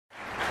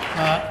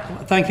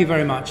Thank you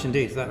very much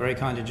indeed for that very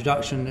kind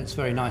introduction. It's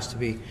very nice to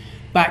be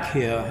back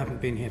here. I haven't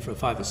been here for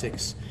 5 or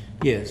 6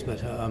 years,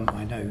 but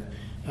I know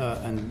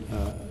and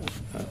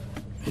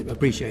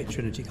appreciate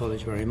Trinity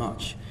College very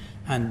much,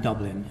 and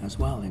Dublin as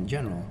well in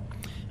general.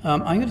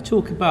 I'm going to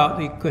talk about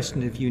the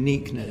question of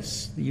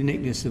uniqueness, the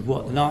uniqueness of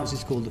what the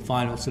Nazis called the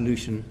final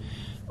solution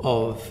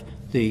of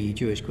the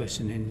Jewish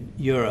question in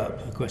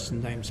Europe, a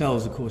question they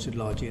themselves, of course, had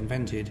largely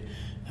invented,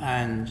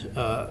 and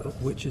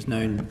which is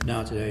known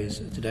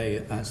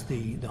today as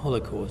the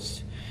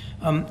Holocaust.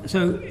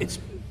 So it's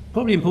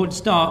probably important to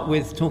start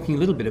with talking a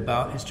little bit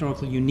about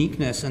historical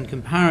uniqueness and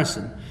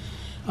comparison.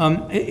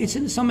 It's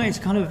in some ways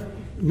kind of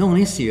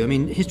non-issue. I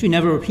mean, history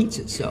never repeats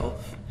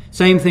itself.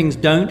 Same things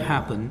don't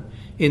happen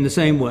in the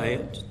same way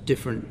at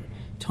different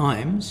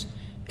times.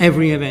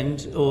 Every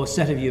event or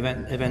set of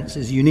events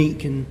is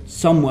unique in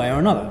some way or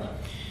another.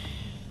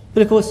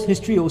 But of course,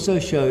 history also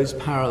shows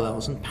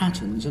parallels and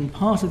patterns, and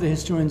part of the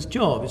historian's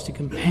job is to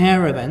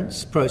compare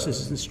events,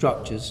 processes and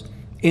structures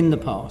in the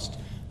past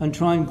and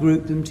try and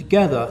group them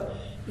together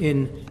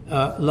in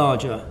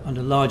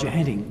under larger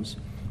headings.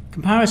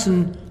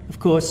 Comparison, of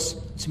course,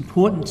 it's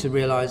important to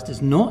realize,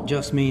 does not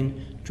just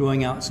mean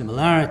drawing out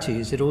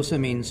similarities, it also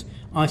means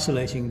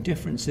isolating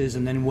differences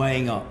and then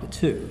weighing up the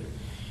two.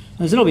 And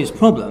there's an obvious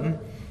problem.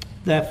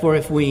 Therefore,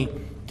 if we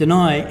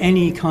deny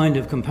any kind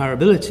of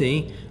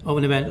comparability of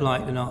an event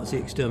like the Nazi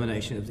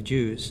extermination of the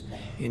Jews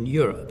in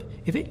Europe,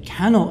 if it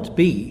cannot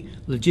be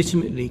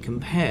legitimately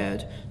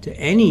compared to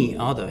any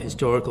other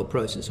historical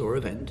process or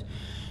event,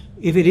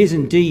 if it is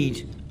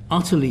indeed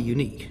utterly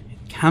unique,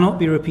 it cannot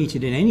be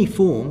repeated in any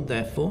form,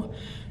 therefore,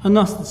 and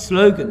thus the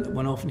slogan that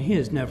one often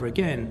hears, never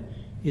again,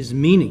 is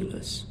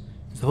meaningless.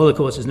 The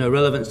Holocaust has no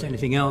relevance to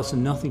anything else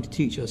and nothing to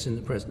teach us in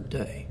the present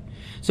day.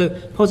 So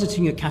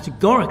positing a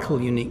categorical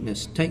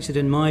uniqueness takes it,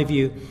 in my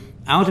view,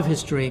 out of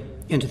history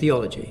into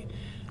theology.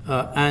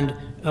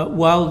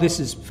 While this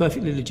is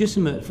perfectly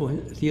legitimate for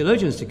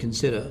theologians to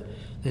consider,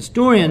 the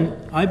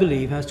historian, I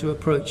believe, has to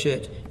approach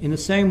it in the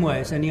same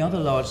way as any other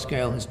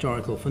large-scale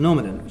historical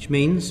phenomenon, which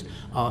means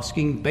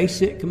asking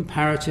basic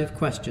comparative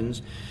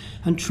questions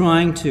and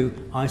trying to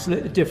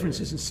isolate the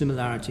differences and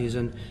similarities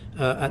and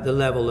at the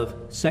level of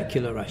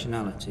secular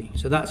rationality.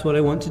 So that's what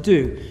I want to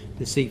do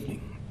this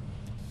evening.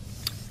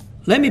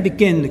 Let me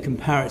begin the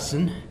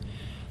comparison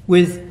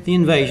with the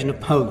invasion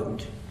of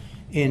Poland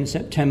in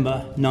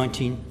September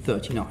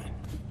 1939.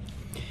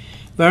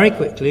 Very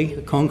quickly,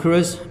 the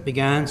conquerors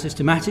began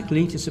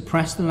systematically to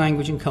suppress the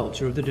language and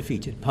culture of the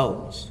defeated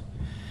Poles.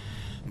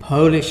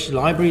 Polish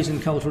libraries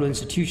and cultural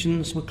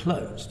institutions were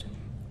closed.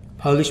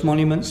 Polish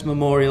monuments,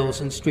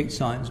 memorials, and street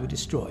signs were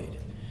destroyed.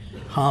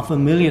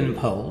 500,000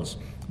 Poles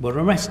were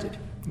arrested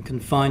and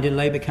confined in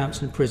labor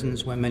camps and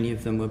prisons where many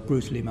of them were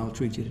brutally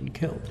maltreated and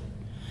killed.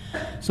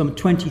 Some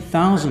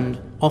 20,000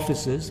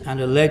 officers and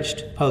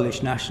alleged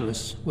Polish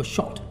nationalists were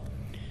shot.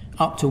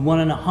 Up to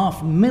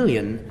 1.5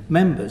 million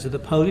members of the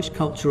Polish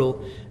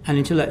cultural and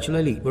intellectual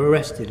elite were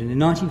arrested, and in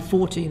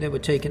 1940 they were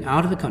taken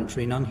out of the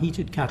country in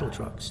unheated cattle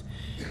trucks.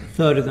 A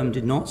third of them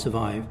did not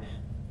survive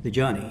the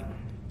journey.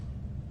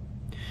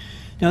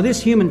 Now,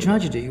 this human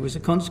tragedy was a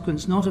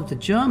consequence not of the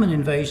German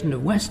invasion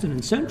of Western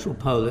and Central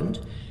Poland,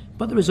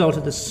 but the result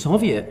of the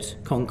Soviet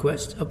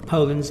conquest of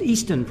Poland's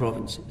eastern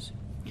provinces.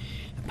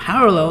 The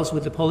parallels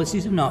with the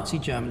policies of Nazi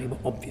Germany were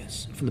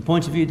obvious. From the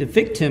point of view of the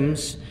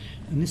victims,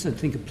 and this I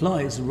think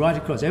applies right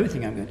across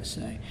everything I'm going to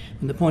say,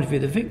 from the point of view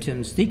of the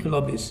victims, it's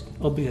equally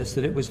obvious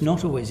that it was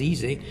not always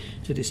easy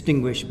to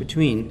distinguish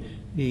between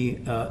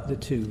the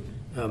two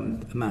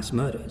mass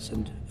murders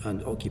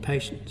and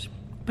occupations.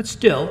 But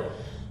still,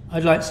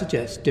 I'd like to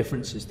suggest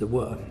differences there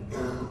were.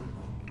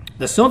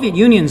 The Soviet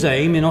Union's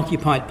aim in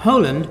occupied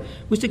Poland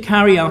was to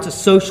carry out a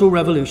social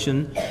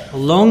revolution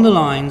along the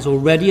lines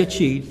already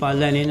achieved by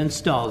Lenin and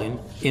Stalin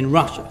in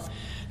Russia.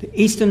 The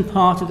eastern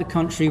part of the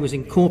country was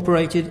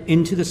incorporated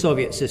into the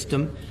Soviet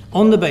system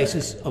on the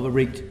basis of a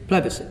rigged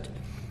plebiscite.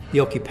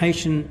 The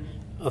occupation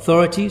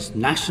authorities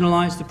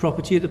nationalized the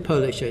property of the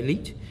Polish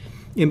elite,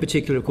 in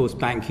particular, of course,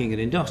 banking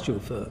and industrial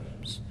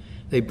firms.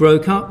 They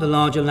broke up the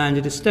larger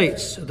landed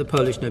estates of the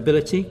Polish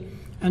nobility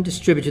and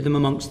distributed them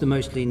amongst the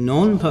mostly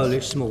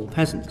non-Polish small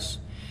peasants.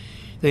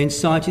 They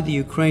incited the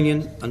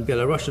Ukrainian and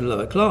Belarusian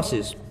lower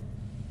classes,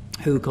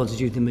 who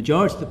constitute the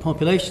majority of the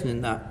population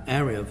in that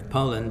area of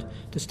Poland,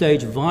 to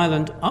stage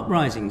violent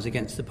uprisings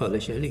against the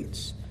Polish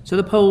elites. So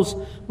the Poles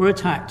were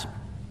attacked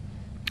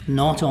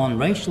not on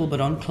racial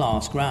but on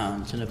class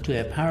grounds, in a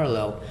clear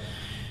parallel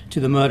to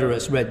the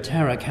murderous Red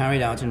Terror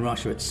carried out in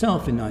Russia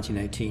itself in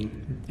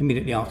 1918,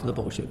 immediately after the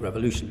Bolshevik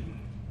Revolution.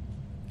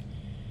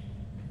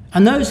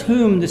 And those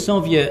whom the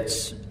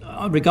Soviets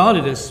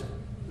regarded as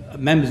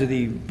members of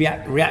the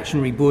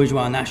reactionary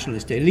bourgeois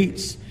nationalist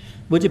elites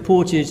were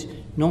deported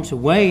not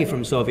away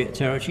from Soviet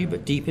territory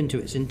but deep into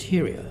its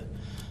interior,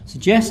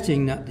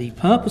 suggesting that the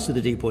purpose of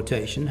the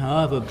deportation,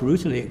 however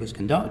brutally it was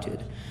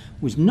conducted,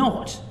 was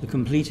not the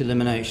complete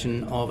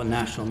elimination of a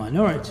national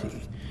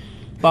minority,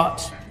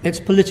 but its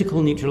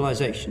political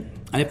neutralization,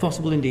 and if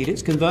possible indeed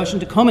its conversion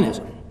to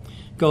communism,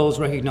 goals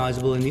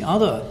recognizable in the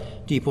other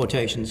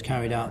deportations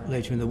carried out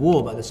later in the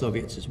war by the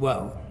Soviets as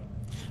well.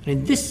 And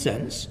in this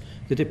sense,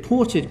 the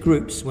deported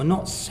groups were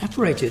not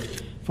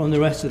separated from the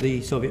rest of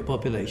the Soviet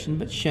population,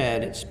 but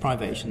shared its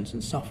privations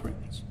and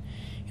sufferings.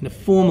 In a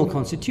formal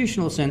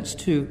constitutional sense,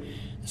 too,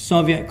 the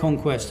Soviet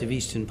conquest of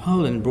eastern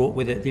Poland brought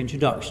with it the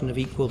introduction of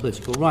equal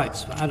political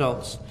rights for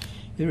adults,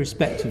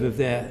 irrespective of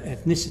their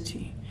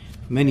ethnicity.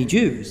 For many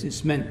Jews,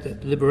 this meant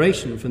that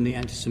liberation from the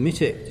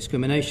anti-Semitic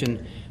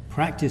discrimination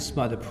practiced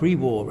by the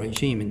pre-war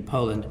regime in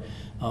Poland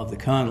of the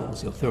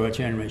colonels, the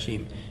authoritarian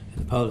regime in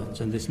the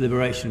Poland, and this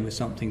liberation was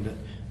something that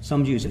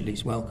some Jews at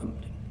least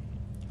welcomed.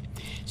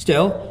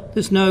 Still,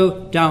 there's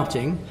no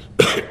doubting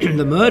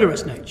the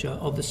murderous nature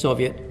of the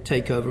Soviet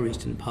takeover of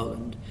eastern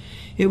Poland.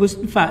 It was,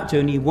 in fact,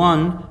 only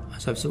one,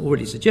 as I've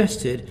already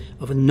suggested,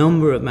 of a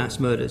number of mass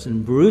murders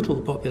and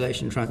brutal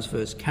population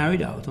transfers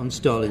carried out on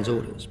Stalin's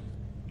orders.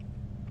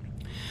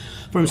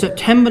 From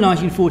September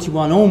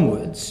 1941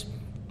 onwards,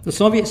 the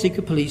Soviet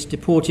secret police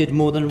deported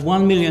more than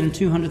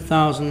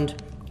 1,200,000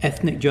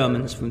 ethnic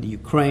Germans from the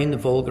Ukraine, the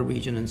Volga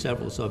region, and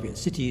several Soviet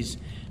cities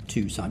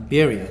to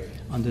Siberia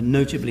under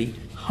notably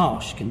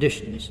harsh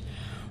conditions.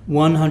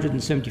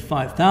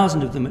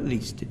 175,000 of them at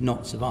least did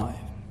not survive.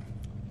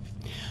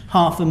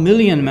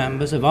 500,000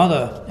 members of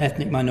other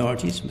ethnic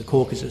minorities from the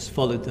Caucasus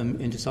followed them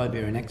into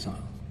Siberian exile.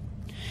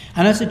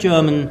 And as the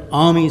German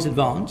armies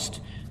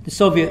advanced, the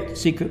Soviet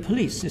secret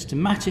police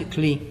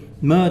systematically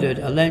murdered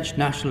alleged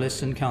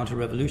nationalists and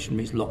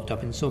counter-revolutionaries locked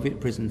up in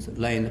Soviet prisons that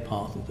lay in the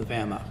path of the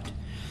Wehrmacht.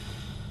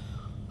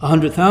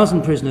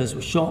 100,000 prisoners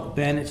were shot,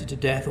 bayoneted to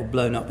death, or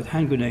blown up with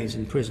hand grenades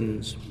in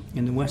prisons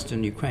in the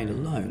western Ukraine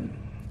alone.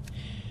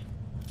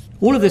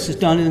 All of this is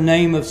done in the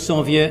name of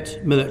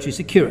Soviet military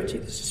security.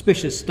 The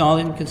suspicious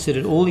Stalin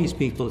considered all these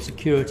people a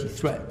security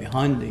threat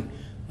behind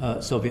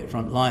the Soviet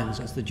front lines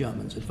as the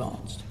Germans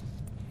advanced.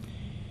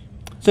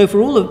 So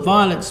for all the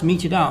violence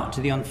meted out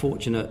to the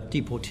unfortunate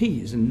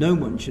deportees, and no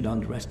one should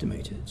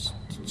underestimate its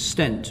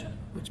extent,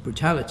 its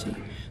brutality,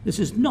 this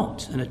is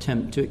not an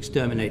attempt to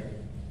exterminate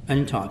an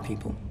entire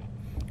people.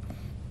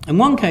 In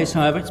one case,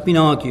 however, it's been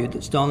argued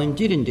that Stalin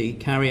did indeed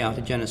carry out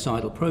a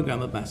genocidal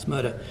program of mass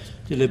murder,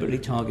 deliberately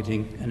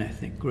targeting an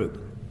ethnic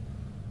group.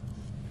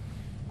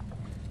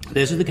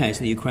 This is the case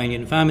of the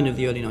Ukrainian famine of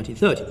the early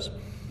 1930s,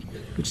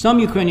 which some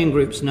Ukrainian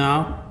groups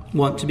now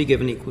want to be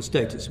given equal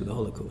status with the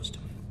Holocaust.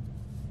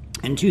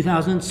 In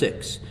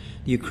 2006,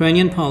 the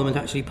Ukrainian parliament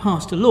actually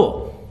passed a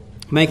law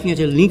making it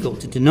illegal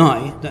to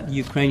deny that the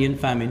Ukrainian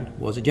famine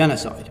was a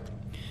genocide.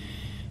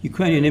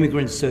 Ukrainian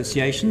immigrant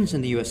associations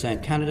in the USA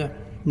and Canada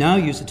now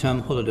use the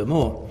term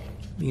Holodomor,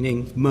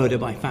 meaning murder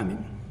by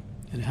famine.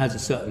 And it has a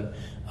certain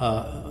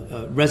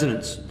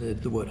resonance,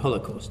 the word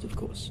Holocaust, of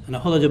course. And a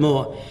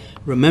Holodomor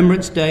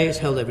Remembrance Day is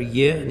held every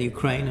year in the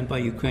Ukraine and by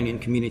Ukrainian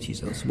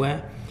communities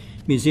elsewhere.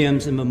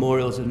 Museums and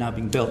memorials have now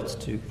been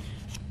built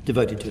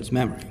devoted to its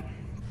memory.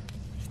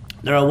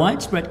 There are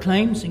widespread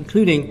claims,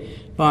 including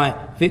by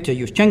Viktor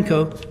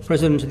Yushchenko,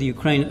 president of the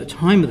Ukraine at the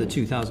time of the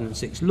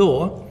 2006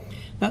 law,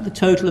 that the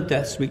total of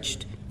deaths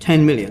reached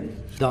 10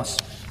 million, thus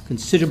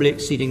considerably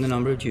exceeding the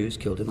number of Jews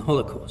killed in the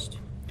Holocaust.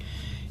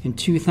 In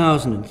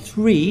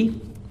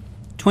 2003,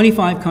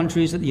 25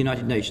 countries at the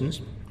United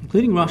Nations,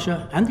 including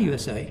Russia and the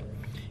USA,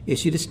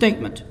 issued a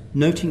statement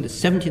noting the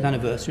 70th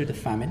anniversary of the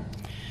famine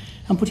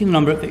and putting the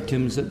number of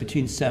victims at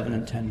between 7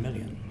 and 10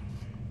 million.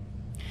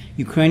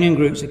 Ukrainian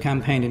groups have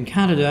campaigned in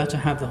Canada to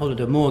have the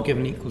Holodomor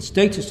given equal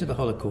status to the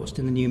Holocaust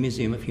in the new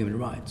Museum of Human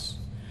Rights.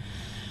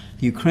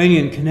 The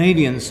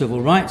Ukrainian-Canadian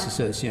Civil Rights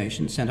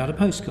Association sent out a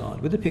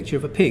postcard with a picture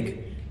of a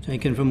pig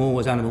taken from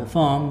Orwell's Animal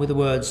Farm with the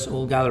words,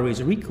 "All galleries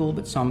are equal,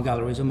 but some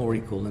galleries are more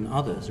equal than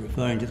others,"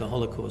 referring to the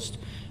Holocaust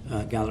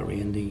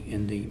gallery in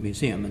the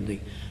museum and the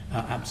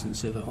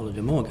absence of a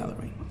Holodomor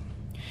gallery.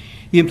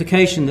 The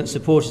implication that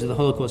supporters of the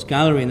Holocaust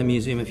gallery in the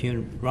Museum of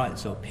Human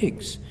Rights are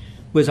pigs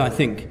was, I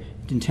think,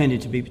 intended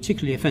to be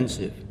particularly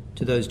offensive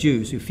to those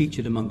Jews who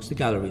featured amongst the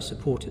gallery's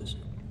supporters.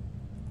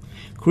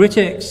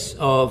 Critics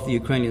of the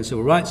Canadian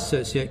Civil Rights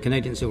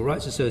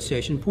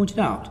Association pointed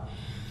out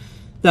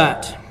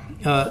that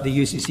the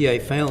UCCA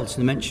failed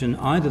to mention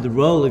either the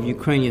role of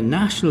Ukrainian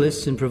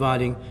nationalists in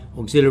providing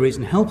auxiliaries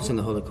and helpers in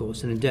the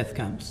Holocaust and in death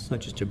camps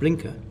such as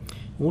Treblinka,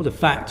 or the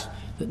fact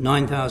that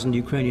 9,000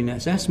 Ukrainian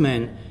SS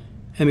men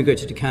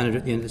emigrated to Canada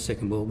at the end of the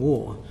Second World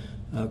War,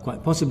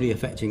 quite possibly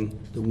affecting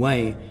the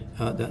way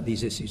that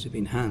these issues have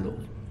been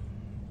handled.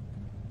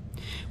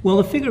 Well,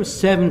 the figure of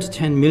 7 to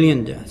 10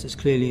 million deaths is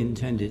clearly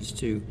intended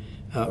to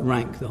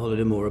rank the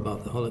Holodomor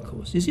above the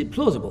Holocaust. Is it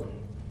plausible?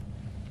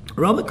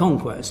 Robert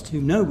Conquest,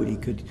 who nobody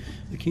could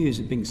accuse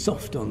of being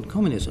soft on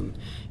communism,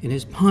 in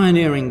his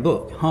pioneering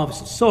book,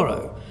 Harvest of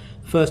Sorrow,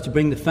 the first to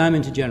bring the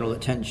famine to general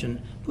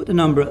attention, put the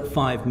number at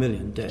 5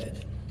 million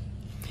dead.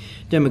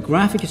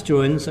 Demographic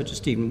historians such as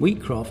Stephen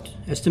Wheatcroft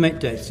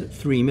estimate deaths at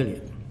 3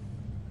 million.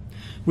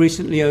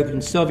 Recently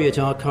opened Soviet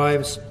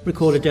archives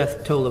record a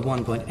death toll of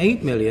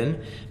 1.8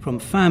 million from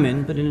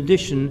famine, but in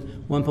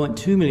addition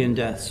 1.2 million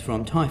deaths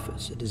from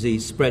typhus, a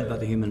disease spread by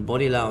the human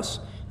body louse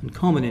and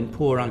common in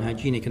poor,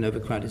 unhygienic and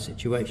overcrowded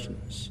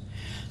situations.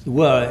 There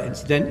were,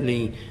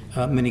 incidentally,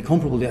 many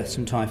comparable deaths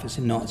from typhus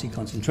in Nazi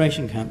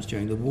concentration camps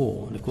during the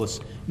war, and of course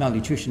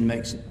malnutrition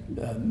makes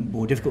it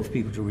more difficult for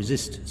people to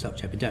resist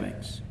such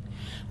epidemics.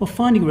 Well,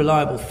 finding a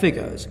reliable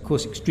figure is of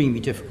course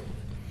extremely difficult,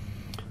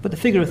 but the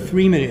figure of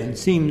 3 million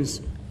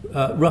seems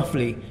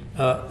roughly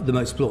the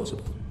most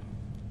plausible.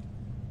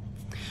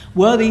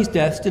 Were these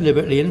deaths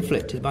deliberately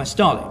inflicted by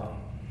Stalin?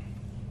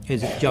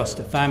 Is it just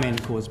a famine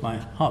caused by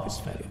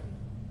harvest failure?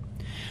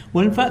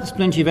 Well, in fact, there's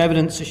plenty of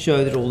evidence to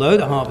show that although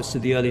the harvests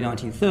of the early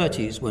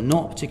 1930s were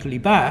not particularly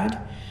bad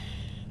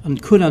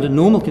and could, under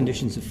normal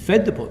conditions, have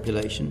fed the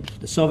population,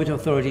 the Soviet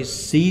authorities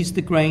seized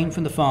the grain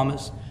from the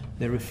farmers.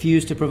 They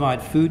refused to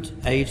provide food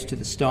aid to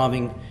the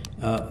starving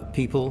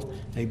people.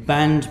 They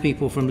banned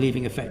people from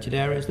leaving affected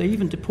areas. They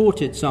even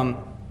deported some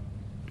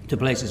to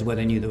places where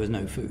they knew there was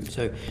no food.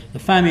 So the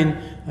famine,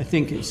 I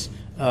think it's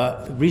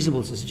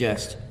reasonable to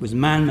suggest, was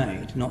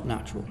man-made, not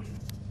natural.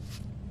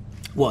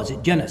 Was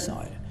it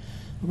genocide?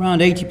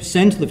 Around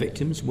 80% of the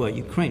victims were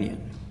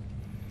Ukrainian.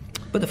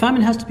 But the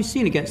famine has to be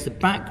seen against the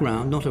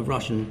background not of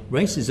Russian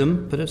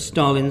racism, but of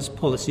Stalin's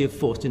policy of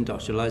forced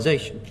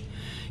industrialization,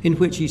 in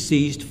which he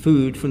seized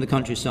food from the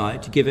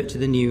countryside to give it to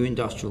the new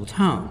industrial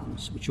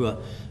towns, which were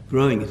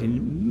growing at an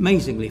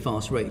amazingly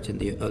fast rate in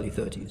the early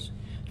 30s.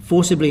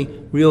 Forcibly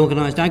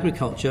reorganized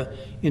agriculture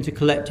into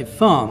collective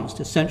farms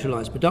to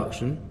centralize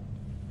production,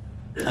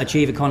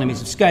 achieve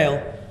economies of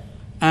scale,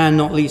 and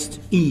not least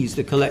ease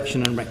the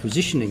collection and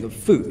requisitioning of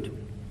food.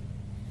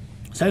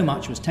 So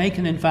much was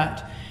taken, in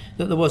fact,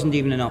 that there wasn't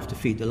even enough to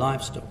feed the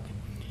livestock.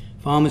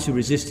 Farmers who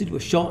resisted were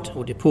shot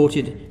or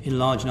deported in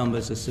large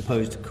numbers as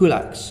supposed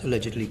kulaks,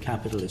 allegedly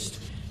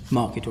capitalist,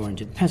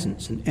 market-oriented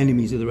peasants and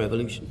enemies of the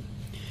revolution.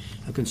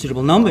 A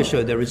considerable number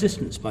showed their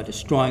resistance by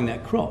destroying their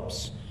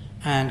crops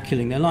and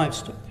killing their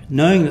livestock.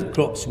 Knowing that the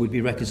crops would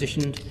be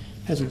requisitioned,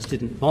 peasants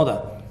didn't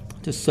bother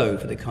to sow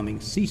for the coming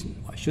season.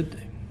 Why should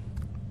they?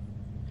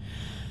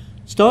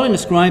 Stalin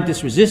ascribed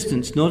this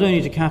resistance not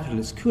only to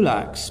capitalist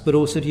kulaks, but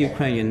also to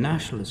Ukrainian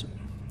nationalism.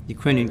 The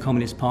Ukrainian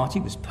Communist Party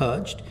was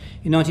purged.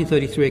 In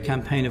 1933, a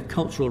campaign of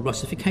cultural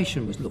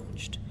Russification was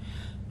launched,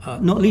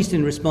 not least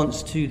in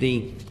response to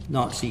the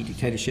Nazi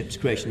dictatorship's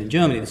creation in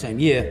Germany the same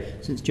year.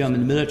 Since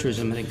German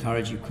militarism had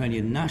encouraged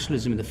Ukrainian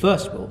nationalism in the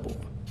First World War,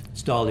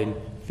 Stalin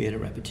feared a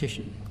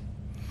repetition.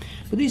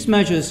 But these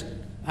measures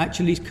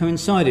actually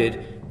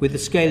coincided with the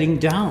scaling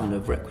down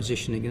of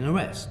requisitioning and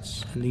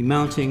arrests and the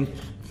mounting,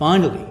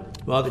 finally,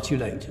 rather too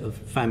late, of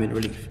famine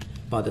relief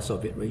by the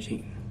Soviet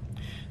regime.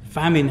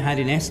 Famine had,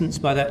 in essence,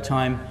 by that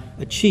time,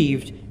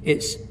 achieved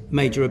its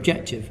major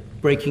objective,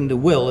 breaking the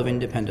will of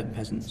independent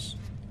peasants.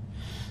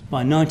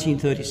 By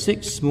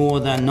 1936, more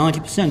than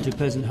 90% of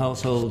peasant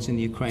households in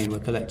the Ukraine were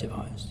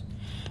collectivized.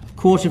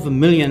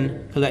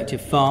 250,000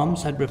 collective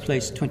farms had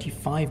replaced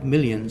 25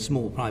 million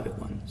small private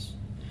ones.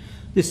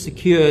 This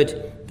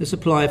secured the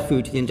supply of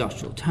food to the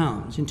industrial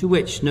towns, into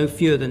which no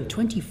fewer than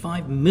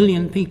 25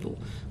 million people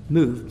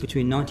moved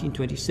between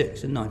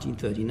 1926 and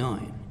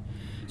 1939.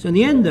 So in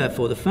the end,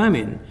 therefore, the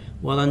famine,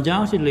 while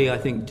undoubtedly, I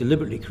think,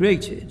 deliberately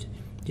created,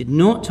 did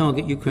not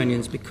target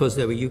Ukrainians because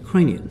they were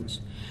Ukrainians,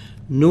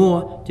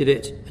 nor did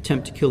it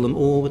attempt to kill them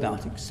all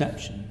without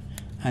exception.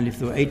 And if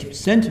there were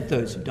 80% of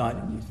those who died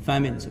in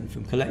famines and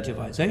from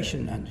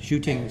collectivization and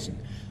shootings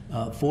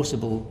and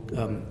forcible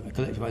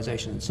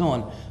collectivization and so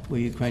on, were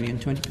Ukrainian,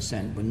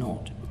 20% were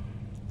not.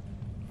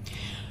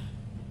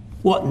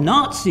 What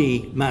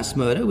Nazi mass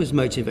murder was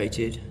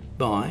motivated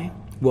by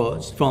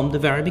was, from the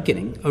very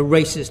beginning, a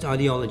racist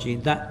ideology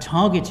that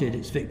targeted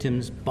its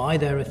victims by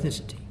their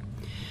ethnicity.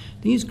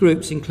 These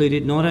groups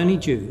included not only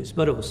Jews,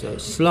 but also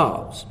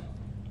Slavs.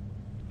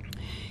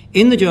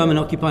 In the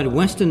German-occupied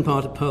western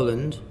part of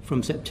Poland,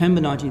 from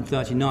September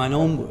 1939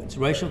 onwards,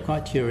 racial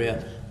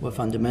criteria were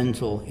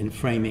fundamental in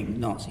framing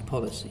Nazi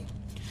policy.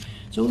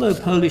 So although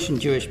Polish and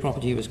Jewish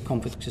property was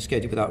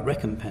confiscated without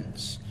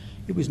recompense,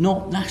 it was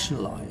not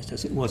nationalized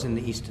as it was in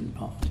the eastern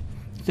part.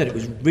 Instead, it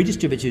was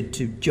redistributed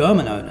to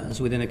German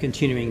owners within a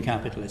continuing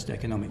capitalist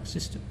economic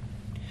system.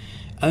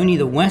 Only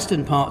the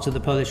western parts of the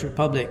Polish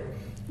Republic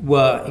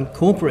were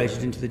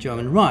incorporated into the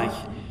German Reich.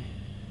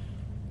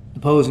 The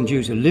Poles and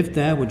Jews who lived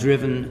there were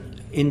driven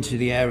into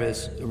the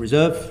areas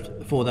reserved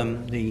for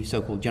them, the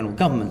so-called general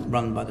government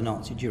run by the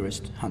Nazi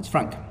jurist Hans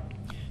Frank.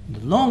 In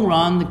the long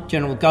run, the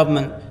general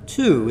government,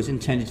 too, was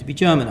intended to be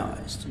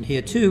Germanized. And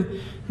here,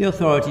 too, the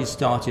authorities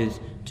started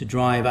to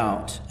drive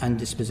out and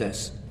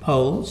dispossess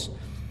Poles,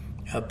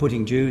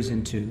 putting Jews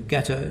into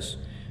ghettos,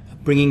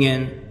 bringing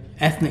in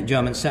ethnic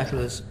German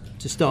settlers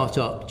to start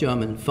up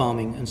German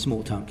farming and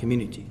small-town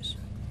communities.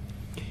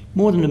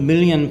 More than 1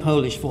 million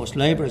Polish forced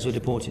laborers were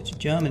deported to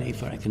Germany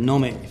for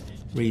economic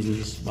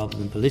reasons rather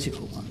than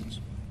political ones,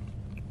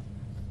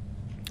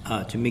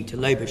 to meet a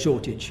labor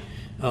shortage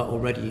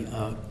already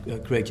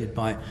created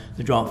by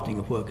the drafting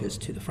of workers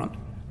to the front.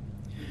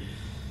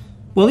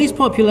 Well, these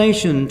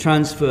population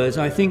transfers,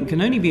 I think,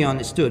 can only be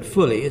understood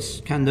fully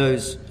as can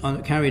those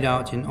carried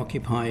out in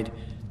occupied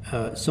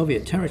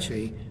Soviet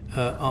territory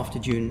after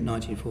June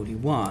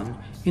 1941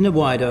 in a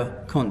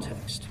wider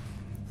context.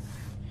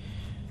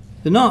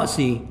 The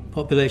Nazi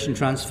population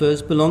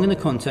transfers belong in the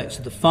context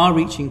of the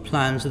far-reaching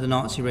plans of the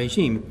Nazi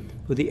regime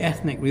for the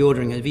ethnic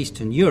reordering of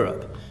Eastern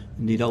Europe,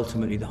 indeed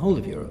ultimately the whole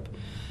of Europe,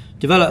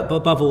 developed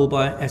above all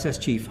by SS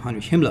chief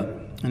Heinrich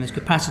Himmler and his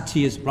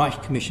capacity as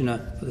Reich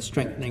Commissioner for the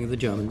strengthening of the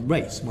German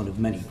race, one of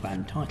many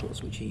grand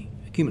titles which he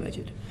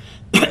accumulated.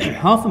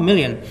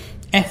 500,000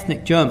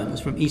 ethnic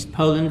Germans from East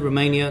Poland,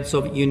 Romania, the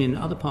Soviet Union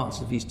and other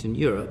parts of Eastern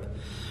Europe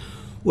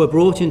were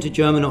brought into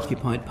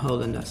German-occupied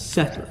Poland as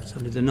settlers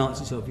under the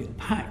Nazi-Soviet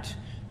pact.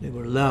 They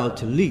were allowed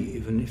to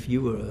leave, and if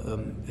you were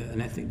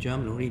an ethnic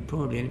German, or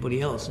probably anybody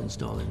else in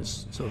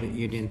Stalin's Soviet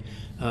Union,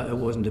 it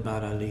wasn't a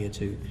bad idea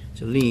to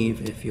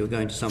leave if you were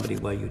going to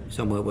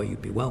somewhere where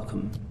you'd be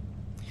welcome.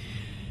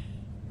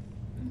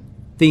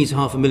 These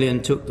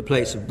 500,000 took the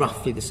place of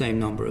roughly the same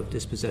number of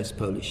dispossessed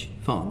Polish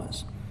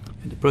farmers.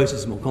 And the process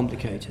is more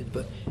complicated,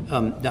 but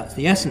that's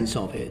the essence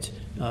of it,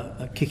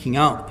 kicking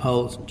out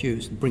Poles and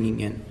Jews and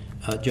bringing in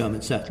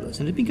German settlers.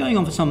 And it had been going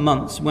on for some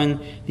months when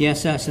the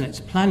SS and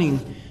its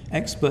planning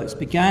experts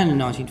began in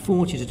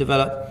 1940 to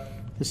develop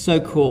the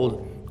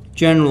so-called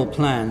General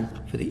Plan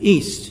for the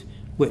East,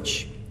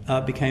 which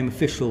became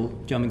official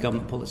German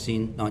government policy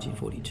in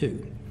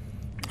 1942.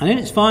 And in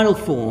its final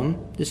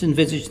form, this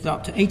envisaged that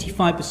up to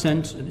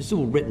 85%, and it's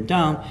all written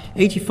down,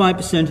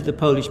 85% of the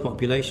Polish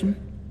population,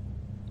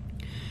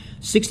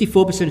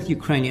 64% of the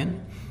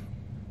Ukrainian,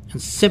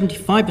 and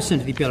 75%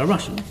 of the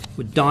Belarusian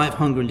would die of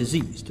hunger and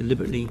disease,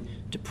 deliberately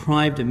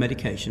deprived of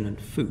medication and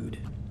food.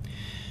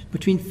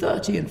 Between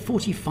 30 and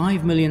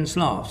 45 million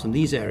Slavs from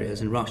these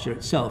areas in Russia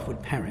itself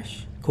would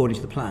perish, according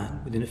to the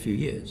plan, within a few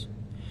years.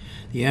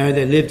 The area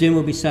they lived in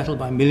would be settled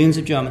by millions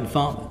of German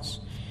farmers.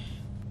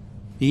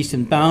 The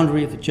eastern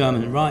boundary of the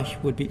German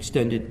Reich would be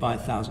extended by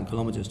 1,000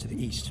 kilometers to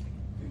the east.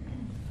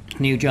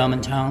 New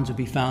German towns would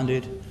be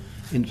founded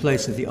in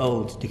place of the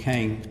old,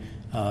 decaying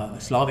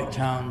Slavic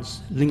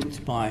towns,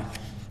 linked by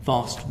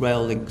vast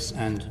rail links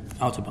and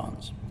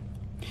autobahns.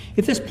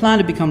 If this plan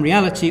had become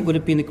reality, it would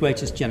have been the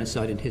greatest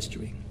genocide in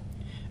history.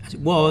 As it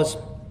was,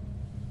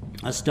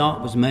 a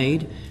start was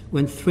made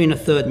when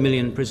 3.25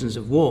 million prisoners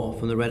of war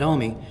from the Red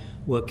Army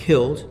were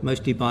killed,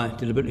 mostly by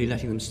deliberately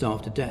letting them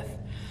starve to death,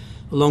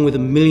 along with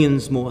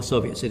millions more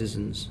Soviet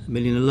citizens, 1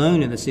 million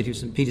alone in the city of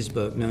St.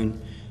 Petersburg,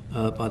 known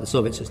by the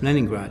Soviets as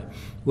Leningrad,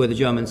 where the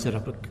Germans set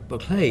up a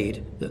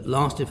blockade that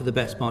lasted for the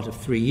best part of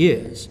 3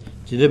 years,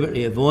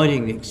 deliberately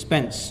avoiding the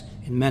expense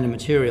in men and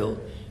material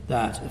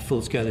that a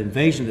full-scale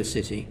invasion of the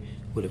city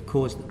would have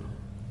caused them.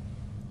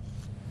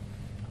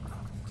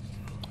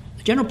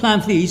 The General Plan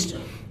for the East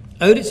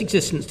owed its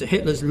existence to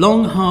Hitler's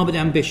long-harboured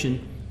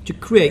ambition to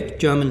create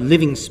German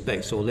living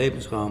space, or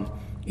Lebensraum,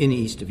 in the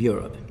east of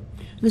Europe.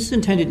 This is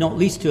intended not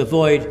least to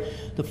avoid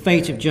the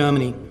fate of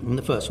Germany in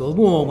the First World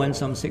War, when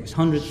some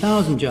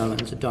 600,000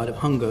 Germans had died of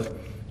hunger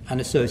and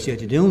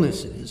associated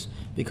illnesses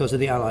because of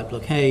the Allied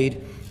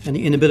blockade and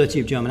the inability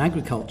of German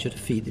agriculture to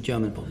feed the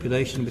German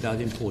population without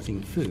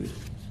importing food.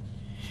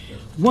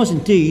 There was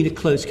indeed a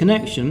close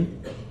connection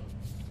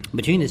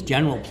between this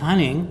general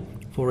planning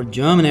for a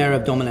German era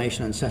of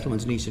domination and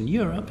settlements in Eastern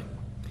Europe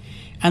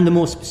and the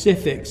more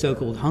specific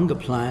so-called hunger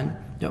plan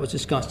that was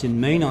discussed in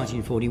May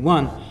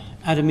 1941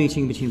 at a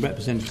meeting between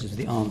representatives of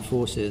the armed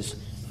forces,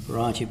 a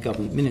variety of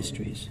government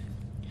ministries.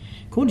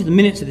 According to the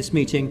minutes of this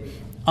meeting,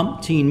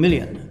 umpteen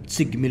million,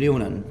 10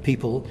 Millionen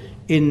people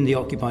in the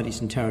occupied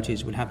eastern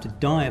territories would have to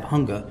die of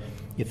hunger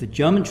if the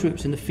German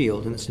troops in the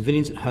field and the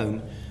civilians at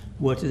home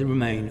were to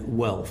remain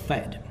well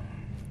fed.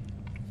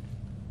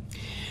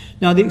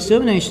 Now, the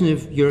extermination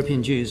of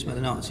European Jews by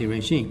the Nazi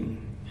regime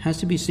has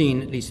to be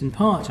seen, at least in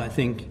part, I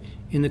think,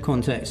 in the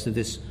context of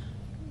this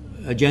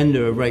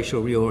agenda of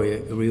racial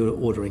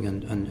reordering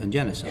and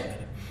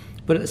genocide.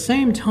 But at the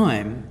same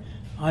time,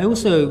 I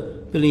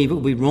also believe it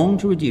would be wrong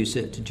to reduce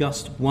it to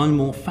just one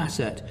more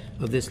facet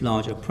of this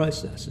larger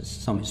process, as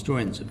some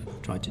historians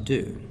have tried to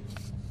do.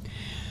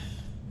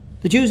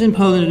 The Jews in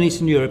Poland and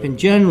Eastern Europe in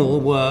general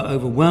were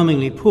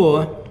overwhelmingly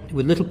poor,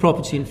 with little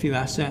property and few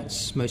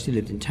assets, mostly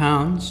lived in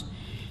towns.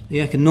 The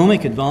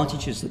economic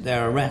advantages that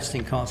their arrest,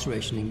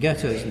 incarceration in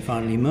ghettos, and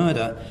finally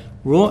murder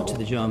brought to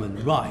the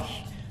German Reich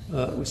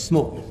was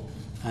small.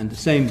 And the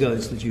same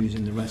goes for the Jews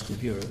in the rest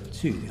of Europe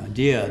too. The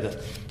idea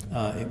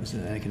that it was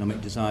an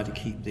economic desire to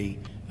keep the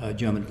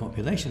German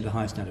population at a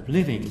high standard of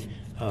living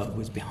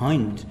was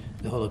behind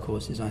the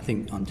Holocaust is, I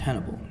think,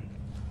 untenable.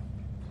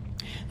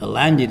 The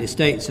landed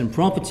estates and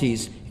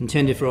properties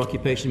intended for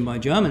occupation by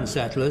German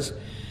settlers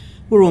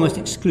were almost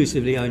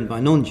exclusively owned by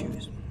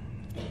non-Jews.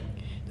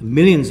 The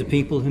millions of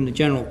people whom the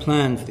General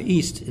Plan for the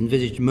East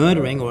envisaged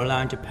murdering or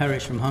allowing to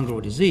perish from hunger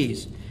or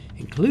disease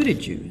included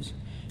Jews,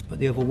 but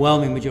the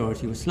overwhelming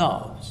majority were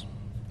Slavs.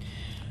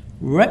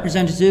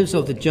 Representatives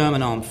of the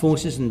German armed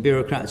forces and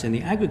bureaucrats in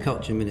the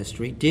agriculture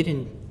ministry did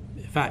in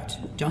fact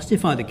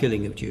justify the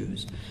killing of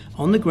Jews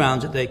on the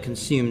grounds that they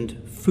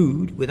consumed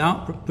food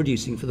without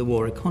producing for the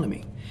war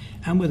economy,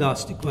 and with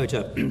us, to quote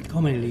a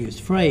commonly used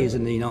phrase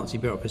in the Nazi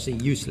bureaucracy,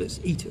 useless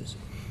eaters.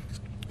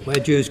 Where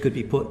Jews could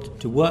be put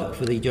to work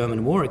for the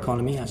German war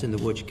economy, as in the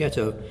Łódź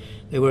ghetto,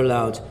 they were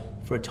allowed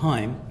for a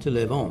time to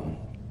live on.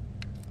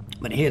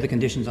 But here the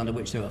conditions under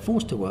which they were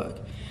forced to work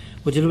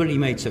were deliberately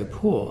made so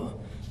poor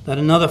that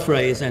another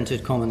phrase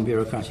entered common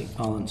bureaucratic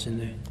parlance in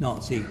the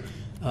Nazi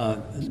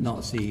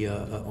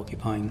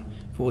occupying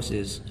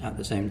forces at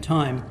the same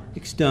time: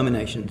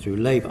 extermination through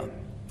labour,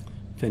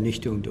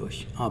 Vernichtung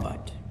durch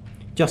Arbeit.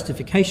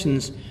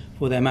 Justifications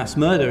for their mass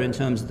murder in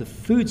terms of the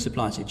food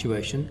supply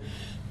situation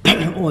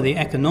or the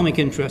economic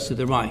interests of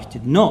the Reich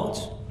did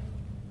not,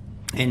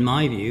 in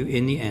my view,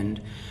 in the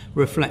end,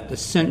 reflect the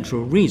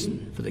central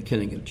reason for the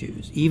killing of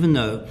Jews, even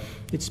though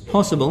it's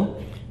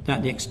possible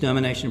that the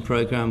extermination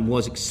program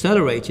was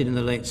accelerated in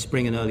the late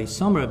spring and early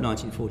summer of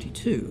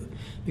 1942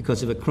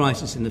 because of a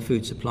crisis in the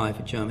food supply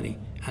for Germany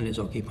and its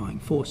occupying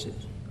forces.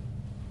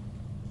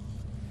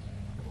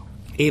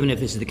 Even if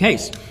this is the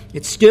case,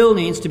 it still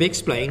needs to be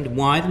explained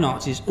why the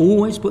Nazis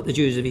always put the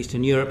Jews of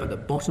Eastern Europe at the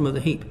bottom of the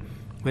heap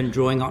when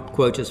drawing up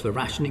quotas for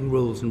rationing,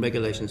 rules and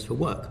regulations for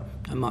work,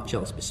 and much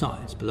else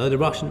besides, below the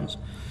Russians,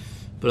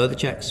 below the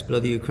Czechs, below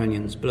the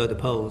Ukrainians, below the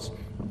Poles,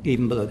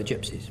 even below the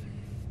Gypsies.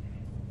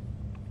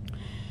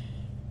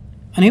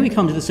 And here we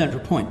come to the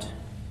central point.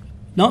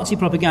 Nazi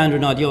propaganda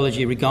and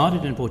ideology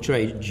regarded and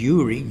portrayed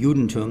Jewry,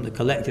 Judentum, the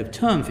collective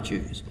term for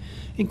Jews,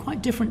 in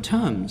quite different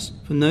terms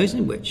from those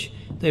in which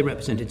they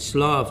represented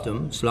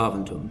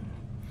Slaventum.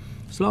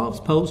 Slavs,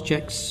 Poles,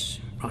 Czechs,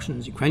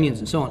 Russians, Ukrainians,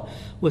 and so on,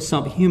 were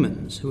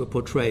subhumans who were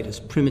portrayed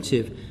as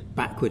primitive,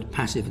 backward,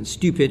 passive, and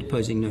stupid,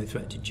 posing no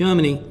threat to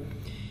Germany,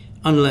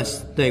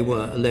 unless they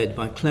were led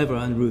by clever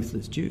and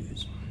ruthless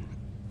Jews.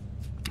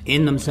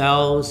 In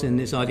themselves, in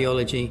this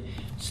ideology,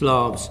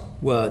 Slavs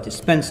were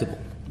dispensable,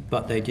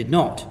 but they did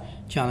not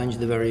challenge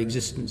the very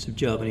existence of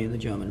Germany and the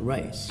German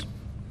race.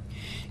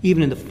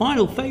 Even in the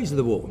final phase of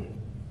the war,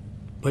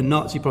 when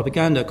Nazi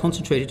propaganda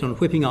concentrated on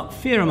whipping up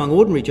fear among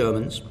ordinary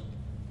Germans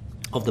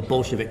of the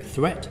Bolshevik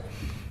threat,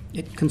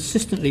 it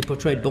consistently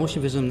portrayed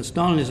Bolshevism and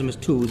Stalinism as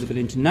tools of an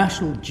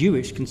international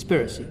Jewish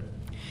conspiracy.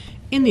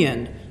 In the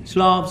end,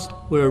 Slavs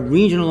were a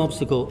regional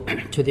obstacle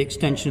to the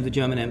extension of the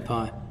German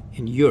Empire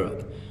in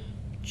Europe.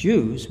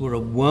 Jews were a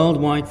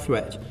worldwide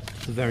threat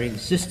to the very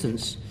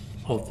existence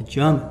of the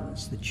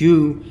Germans. The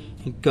Jew,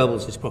 in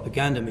Goebbels'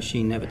 propaganda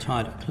machine never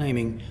tired of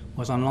claiming,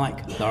 was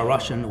unlike the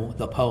Russian or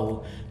the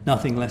Pole,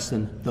 nothing less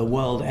than the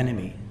world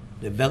enemy,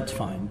 the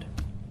Weltfeind.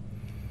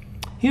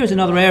 Here is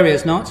another area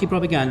as Nazi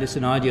propagandists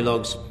and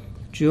ideologues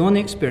drew on the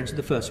experience of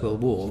the First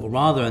World War, or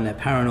rather on their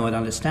paranoid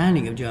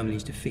understanding of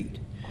Germany's defeat.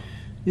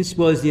 This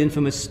was the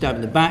infamous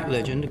stab-in-the-back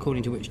legend,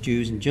 according to which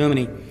Jews in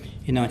Germany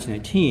in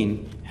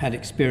 1918 had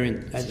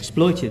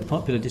exploited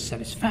popular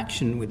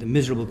dissatisfaction with the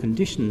miserable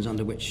conditions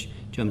under which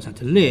Germans had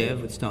to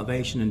live, with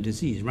starvation and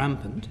disease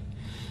rampant,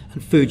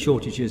 and food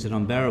shortages at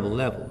unbearable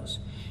levels,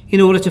 in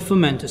order to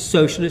foment a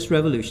socialist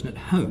revolution at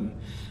home,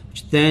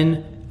 which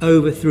then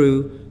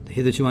overthrew the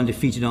hitherto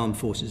undefeated armed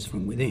forces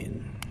from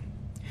within.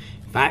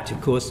 In fact,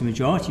 of course, the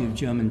majority of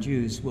German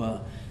Jews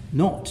were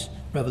not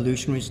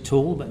revolutionaries at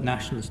all, but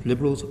nationalist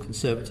liberals or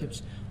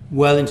conservatives,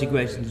 well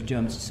integrated into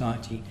German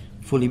society,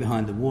 fully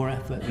behind the war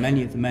effort.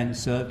 Many of the men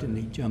served in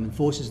the German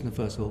forces in the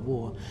First World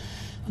War,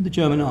 and the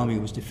German army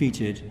was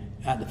defeated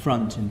at the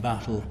front in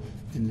battle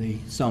in the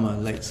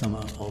late summer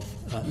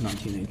of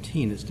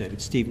 1918, as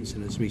David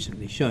Stevenson has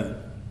recently shown.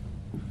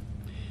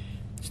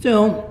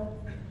 Still,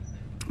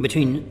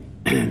 between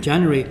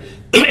January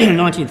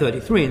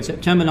 1933 and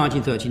September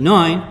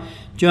 1939,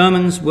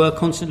 Germans were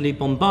constantly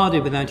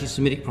bombarded with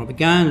anti-Semitic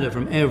propaganda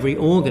from every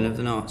organ of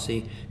the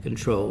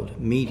Nazi-controlled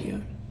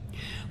media.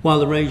 While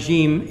the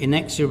regime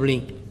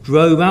inexorably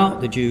drove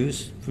out the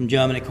Jews from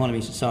German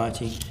economy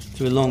society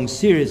through a long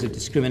series of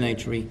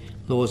discriminatory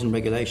laws and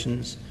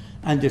regulations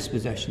and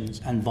dispossessions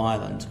and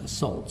violent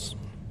assaults.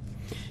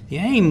 The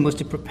aim was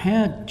to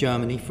prepare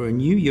Germany for a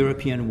new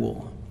European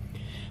war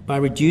by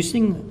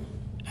reducing,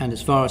 and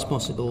as far as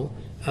possible,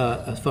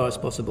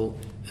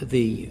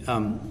 the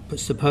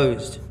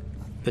supposed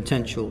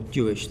potential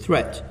Jewish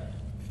threat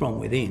from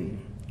within,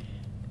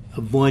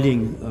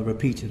 avoiding a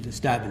repeat of the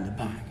stab in the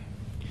back.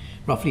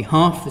 Roughly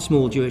half the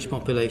small Jewish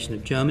population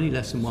of Germany,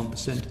 less than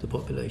 1% of the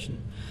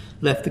population,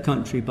 left the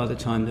country by the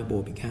time the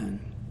war began.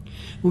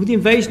 With the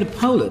invasion of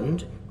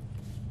Poland,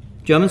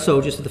 German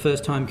soldiers for the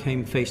first time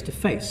came face to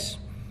face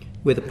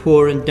with a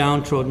poor and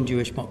downtrodden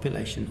Jewish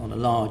population on a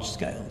large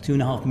scale.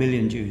 2.5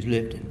 million Jews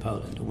lived in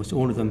Poland, almost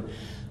all of them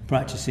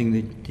practicing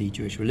the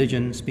Jewish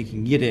religion,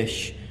 speaking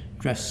Yiddish,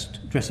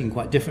 dressing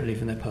quite differently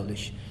from their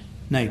Polish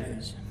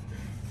neighbours.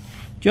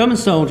 German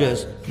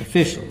soldiers and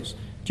officials,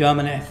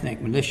 German ethnic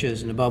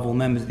militias, and above all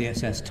members of the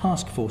SS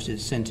task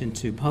forces sent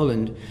into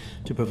Poland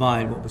to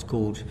provide what was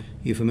called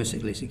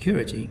euphemistically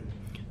security,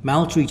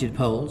 maltreated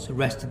Poles,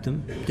 arrested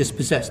them,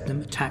 dispossessed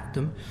them, attacked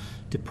them,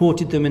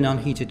 deported them in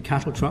unheated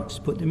cattle trucks,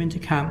 put them into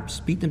camps,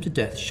 beat them to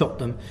death, shot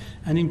them,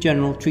 and in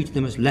general treated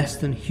them as less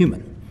than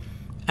human,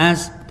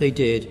 as they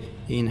did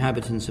the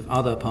inhabitants of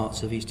other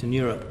parts of Eastern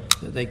Europe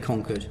that they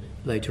conquered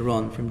later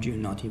on from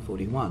June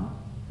 1941.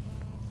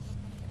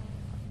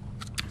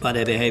 But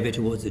their behaviour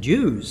towards the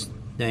Jews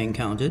they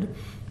encountered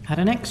had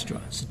an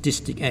extra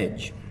sadistic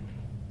edge.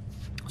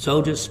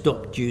 Soldiers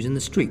stopped Jews in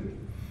the street,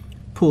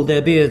 pulled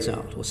their beards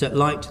out or set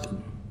light to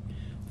them,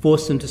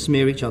 forced them to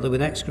smear each other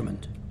with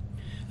excrement,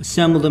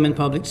 assembled them in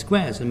public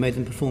squares and made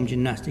them perform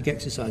gymnastic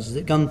exercises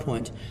at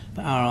gunpoint for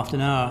hour after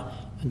hour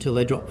until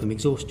they dropped from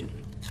exhaustion.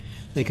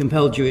 They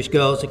compelled Jewish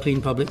girls to clean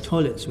public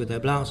toilets with their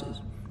blouses.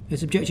 They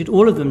subjected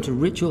all of them to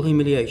ritual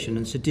humiliation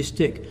and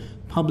sadistic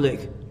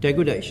public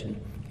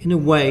degradation in a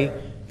way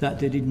that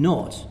they did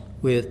not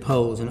with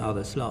Poles and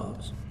other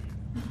Slavs.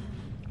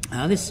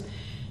 Now, this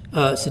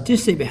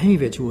sadistic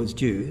behavior towards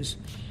Jews,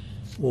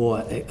 or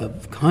a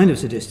kind of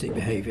sadistic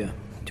behavior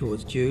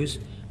towards Jews,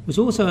 was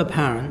also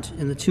apparent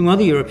in the two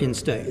other European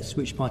states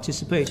which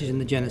participated in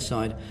the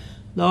genocide,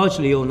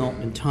 largely or not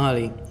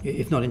entirely,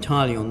 if not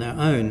entirely on their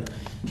own,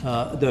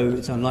 though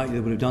it's unlikely they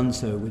would have done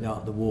so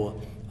without the war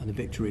and the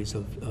victories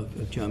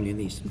of Germany in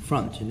the Eastern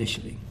Front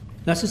initially.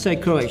 That's to say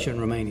Croatia and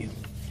Romania.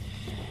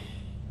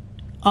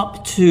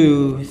 Up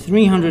to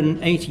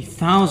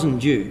 380,000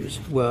 Jews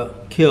were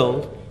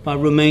killed by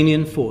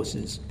Romanian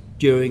forces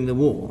during the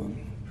war,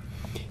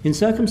 in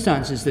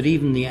circumstances that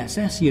even the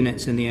SS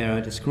units in the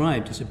era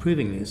described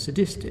disapprovingly as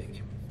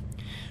sadistic.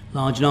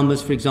 Large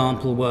numbers, for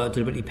example, were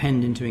deliberately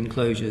penned into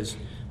enclosures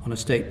on a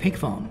state pig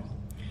farm.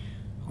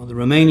 While the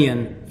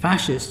Romanian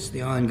fascists,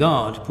 the Iron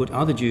Guard, put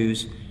other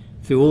Jews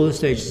through all the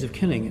stages of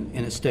killing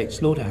in a state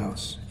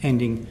slaughterhouse,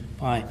 ending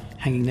by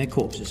hanging their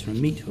corpses from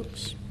meat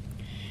hooks.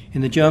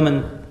 In the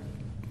German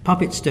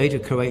puppet state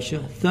of Croatia,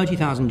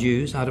 30,000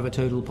 Jews out of a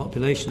total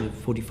population of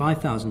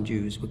 45,000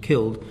 Jews were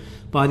killed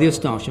by the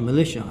Ustasha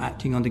militia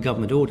acting under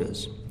government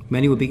orders.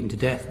 Many were beaten to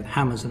death with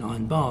hammers and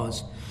iron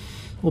bars,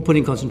 or put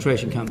in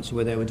concentration camps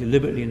where they were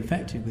deliberately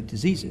infected with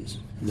diseases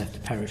and left to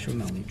perish from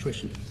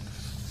malnutrition.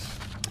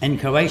 In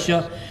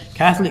Croatia,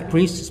 Catholic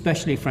priests,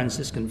 especially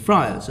Franciscan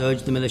friars,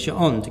 urged the militia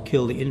on to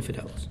kill the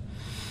infidels,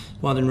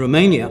 while in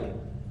Romania,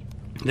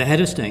 the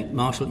head of state,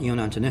 Marshal Ion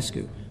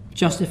Antonescu,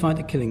 justified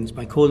the killings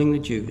by calling the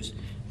Jews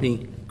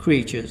the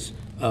creatures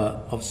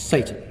of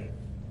Satan.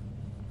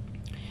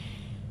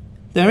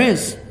 There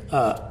is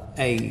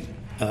a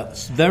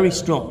very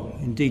strong,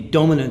 indeed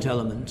dominant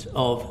element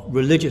of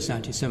religious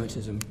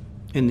anti-Semitism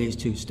in these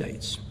two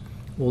states,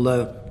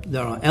 although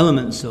there are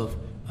elements of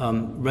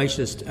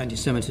racist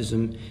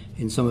anti-Semitism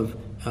in some of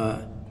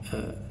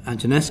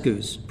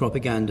Antonescu's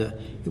propaganda.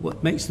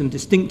 What makes them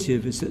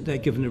distinctive is that they're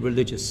given a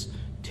religious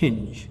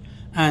tinge,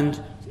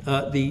 and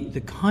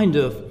the kind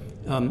of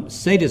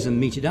sadism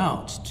meted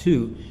out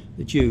to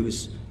the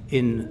Jews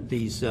in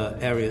these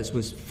areas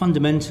was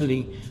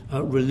fundamentally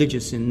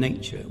religious in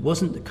nature. It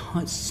wasn't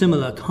the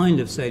similar kind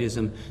of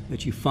sadism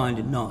that you find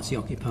in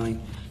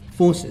Nazi-occupying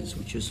forces,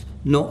 which is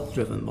not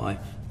driven by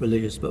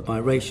religious but by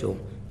racial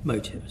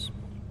motives.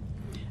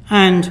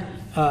 And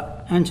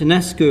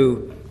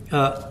Antonescu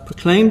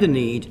proclaimed the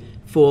need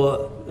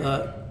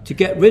to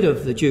get rid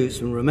of the Jews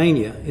from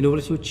Romania in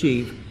order to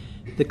achieve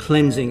the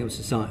cleansing of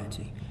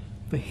society.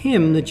 For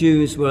him, the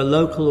Jews were a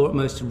local or at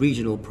most a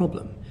regional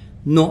problem,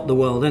 not the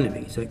world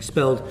enemy. So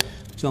expelled,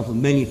 for example,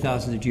 many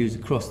thousands of Jews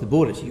across the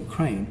border to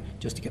Ukraine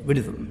just to get rid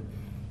of them.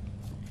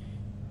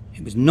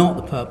 It was not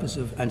the purpose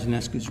of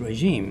Antonescu's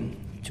regime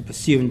to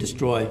pursue and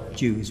destroy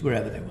Jews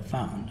wherever they were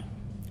found.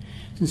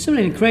 And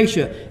similarly in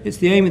Croatia, it's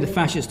the aim of the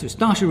fascist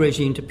Ustasha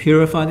regime to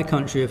purify the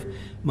country of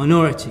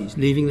minorities,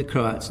 leaving the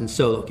Croats in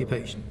sole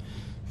occupation.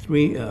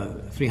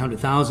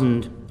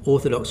 300,000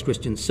 Orthodox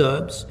Christian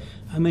Serbs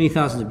and many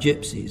thousands of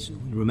gypsies,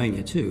 in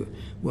Romania too,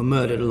 were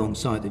murdered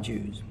alongside the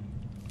Jews.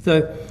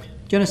 So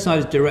genocide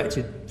is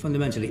directed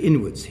fundamentally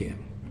inwards here.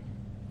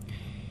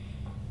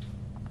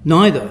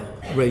 Neither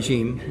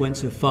regime went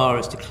so far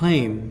as to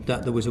claim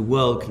that there was a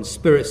world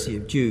conspiracy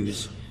of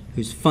Jews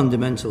whose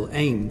fundamental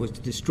aim was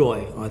to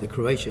destroy either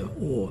Croatia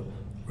or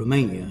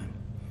Romania.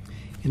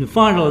 In the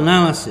final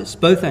analysis,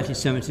 both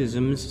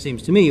anti-Semitisms, it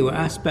seems to me, were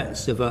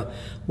aspects of a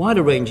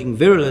wider-ranging,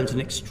 virulent and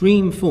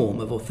extreme form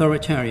of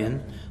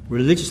authoritarian,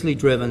 religiously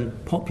driven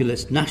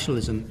populist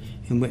nationalism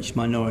in which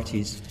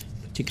minorities,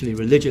 particularly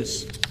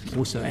religious,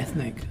 also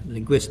ethnic,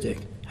 linguistic,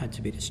 had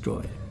to be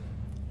destroyed.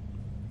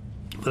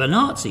 For the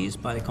Nazis,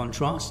 by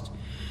contrast,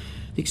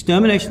 the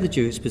extermination of the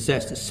Jews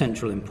possessed a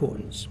central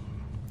importance.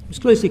 It was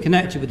closely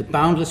connected with the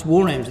boundless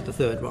war aims of the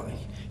Third Reich.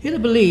 Hitler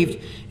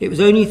believed it was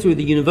only through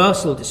the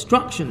universal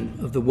destruction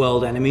of the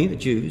world enemy, the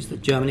Jews,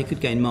 that Germany could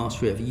gain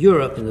mastery over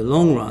Europe, in the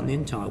long run, the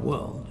entire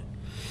world.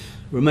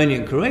 Romania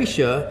and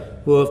Croatia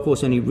were, of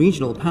course, only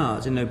regional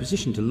powers in no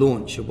position to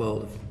launch a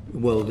war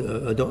for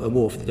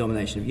the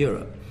domination of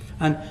Europe.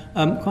 And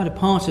quite a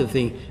part of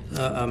the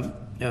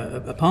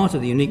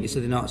uniqueness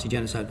of the Nazi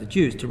genocide of the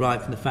Jews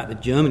derived from the fact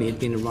that Germany had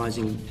been a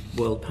rising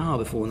world power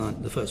before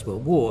the First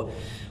World War,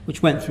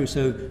 which went through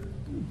so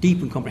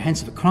deep and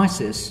comprehensive a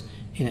crisis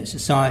in its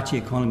society,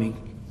 economy,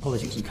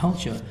 politics and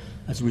culture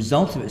as a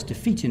result of its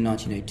defeat in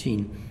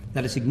 1918,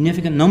 that a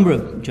significant number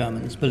of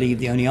Germans believed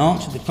the only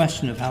answer to the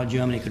question of how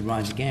Germany could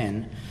rise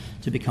again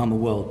to become a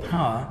world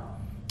power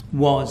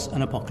was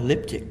an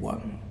apocalyptic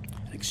one.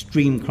 An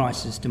extreme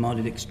crisis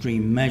demanded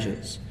extreme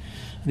measures.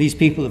 These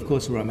people, of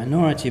course, were a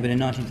minority, but in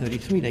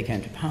 1933 they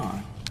came to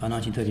power. By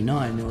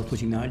 1939 they were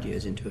putting their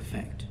ideas into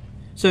effect.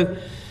 So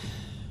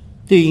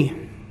the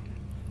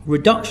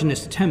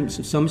reductionist attempts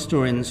of some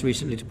historians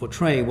recently to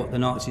portray what the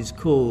Nazis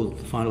called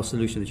the final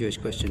solution of the Jewish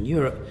question in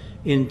Europe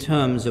in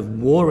terms of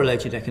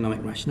war-related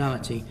economic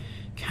rationality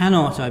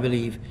cannot, I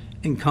believe,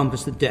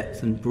 encompass the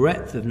depth and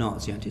breadth of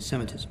Nazi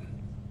anti-Semitism.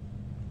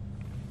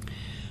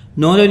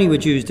 Not only were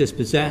Jews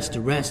dispossessed,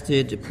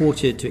 arrested,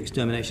 deported to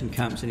extermination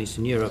camps in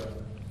Eastern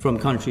Europe from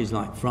countries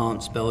like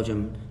France,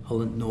 Belgium,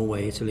 Holland,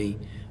 Norway, Italy,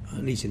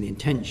 at least in the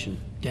intention,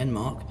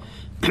 Denmark,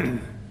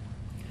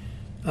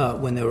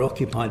 when they were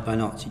occupied by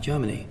Nazi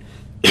Germany,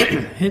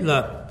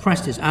 Hitler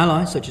pressed his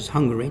allies, such as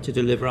Hungary, to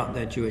deliver up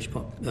their Jewish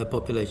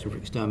population for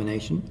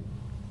extermination.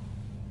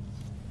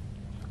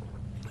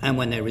 And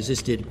when they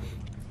resisted,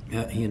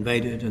 he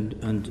invaded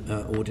and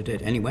ordered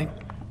it anyway.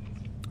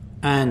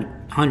 And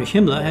Heinrich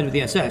Himmler, head of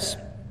the SS,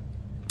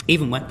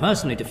 even went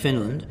personally to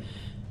Finland,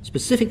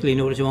 specifically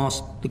in order to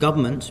ask the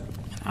government,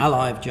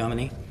 ally of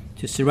Germany,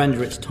 to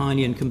surrender its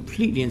tiny and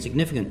completely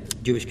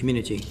insignificant Jewish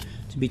community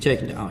to be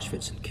taken to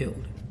Auschwitz and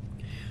killed.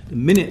 The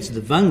minutes of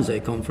the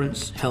Wannsee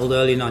Conference, held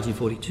early in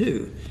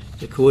 1942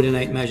 to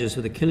coordinate measures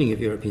for the killing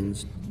of European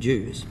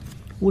Jews,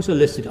 also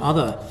listed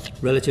other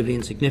relatively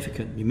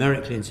insignificant,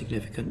 numerically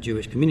insignificant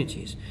Jewish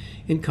communities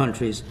in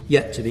countries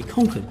yet to be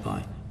conquered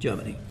by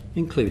Germany,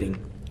 including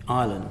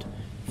Ireland,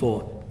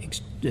 for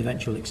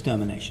eventual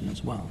extermination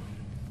as well.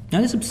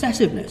 Now, this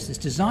obsessiveness, this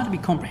desire to be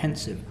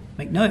comprehensive,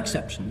 make no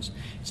exceptions,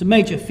 it's a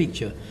major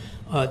feature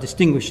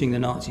distinguishing the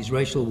Nazis'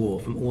 racial war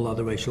from all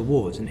other racial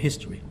wars in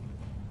history.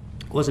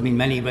 Of course, there have been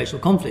many racial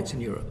conflicts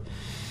in Europe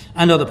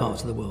and other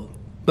parts of the world,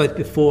 both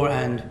before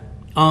and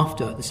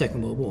after the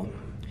Second World War.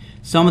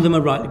 Some of them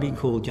are rightly being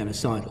called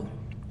genocidal.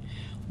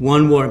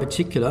 One war in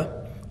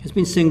particular has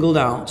been singled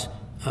out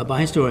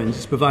by historians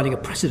as providing a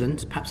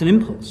precedent, perhaps an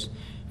impulse,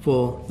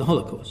 for the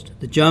Holocaust,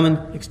 the German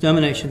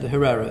extermination of the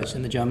Herreros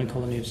in the German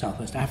colony of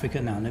Southwest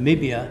Africa, now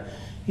Namibia,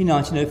 in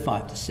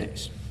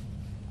 1905-6.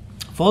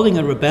 Following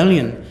a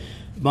rebellion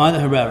by the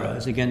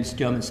Herreros against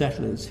German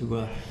settlers who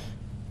were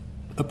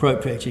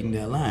appropriating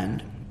their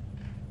land,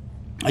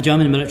 a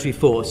German military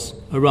force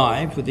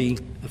arrived with the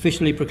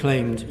officially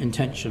proclaimed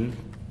intention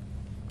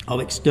of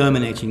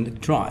exterminating the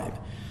tribe,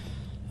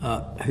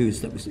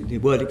 the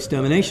word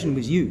extermination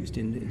was used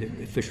in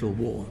the official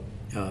war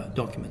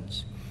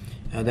documents.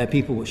 Their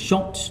people were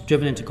shot,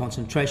 driven into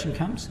concentration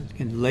camps,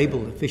 again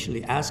labelled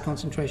officially as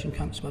concentration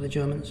camps by the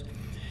Germans,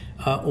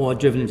 or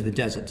driven into the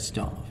desert to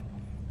starve.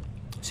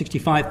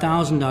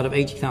 65,000 out of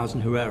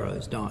 80,000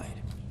 Herreros died.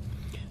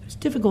 It's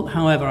difficult,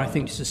 however, I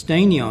think, to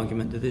sustain the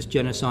argument that this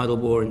genocidal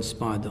war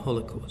inspired the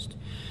Holocaust.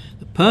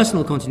 The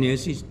personal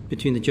continuities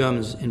between the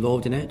Germans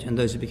involved in it and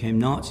those who became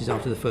Nazis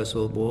after the First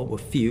World War were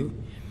few.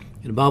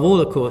 And above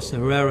all, of course, the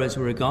Herreros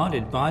were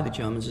regarded by the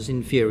Germans as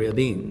inferior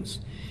beings,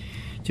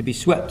 to be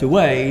swept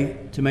away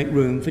to make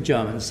room for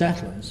German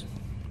settlers.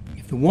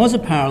 If there was a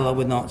parallel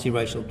with Nazi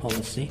racial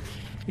policy,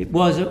 it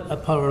was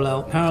a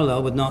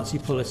parallel with Nazi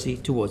policy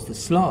towards the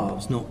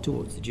Slavs, not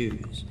towards the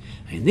Jews.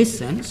 And in this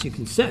sense, you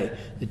can say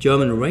the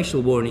German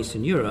racial war in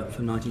Eastern Europe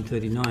from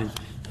 1939,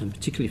 and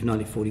particularly from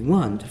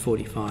 1941 to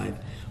 1945,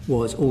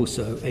 was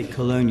also a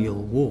colonial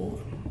war.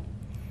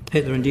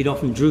 Hitler indeed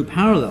often drew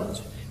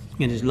parallels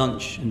in his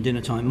lunch and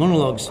dinner time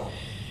monologues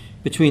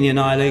between the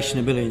annihilation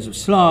of millions of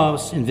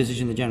Slavs,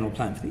 envisaging the general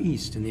plan for the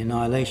East, and the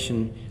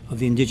annihilation of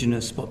the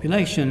indigenous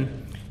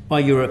population by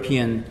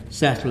European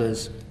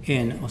settlers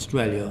in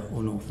Australia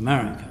or North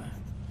America.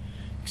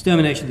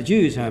 Extermination of the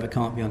Jews, however,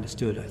 can't be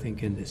understood, I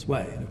think, in this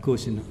way. And of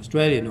course, in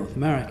Australia and North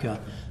America,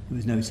 there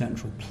was no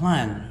central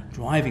plan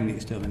driving the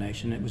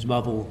extermination. It was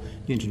above all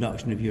the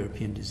introduction of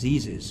European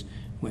diseases,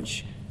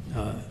 which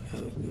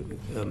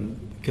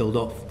killed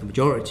off the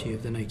majority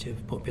of the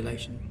native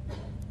population.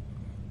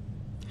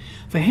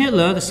 For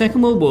Hitler, the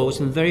Second World War was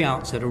from the very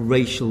outset a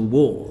racial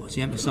war, as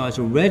he emphasized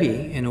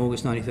already in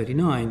August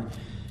 1939,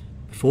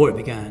 before it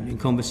began, in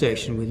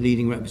conversation with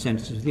leading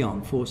representatives of the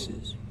armed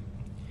forces.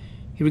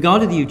 He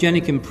regarded the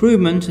eugenic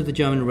improvement of the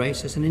German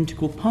race as an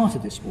integral part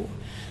of this war,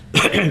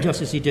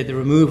 just as he did the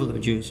removal of the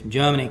Jews from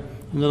Germany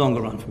in the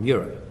longer run from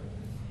Europe.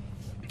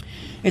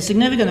 It's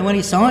significant that when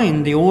he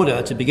signed the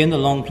order to begin the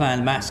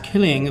long-planned mass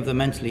killing of the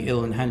mentally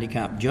ill and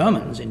handicapped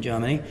Germans in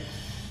Germany,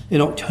 in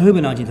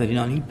October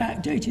 1939, he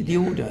backdated the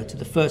order to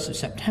the 1st of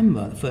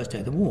September, the first day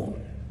of the war,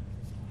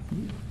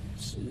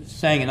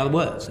 saying, in other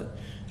words, that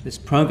this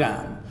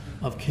program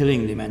of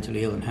killing the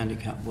mentally ill and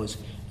handicapped was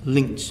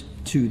linked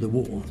to the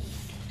war,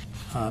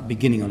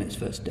 beginning on its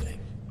first day.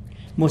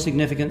 More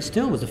significant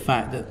still was the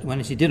fact that, when,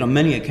 as he did on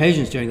many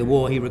occasions during the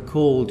war, he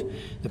recalled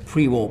the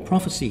pre-war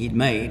prophecy he'd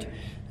made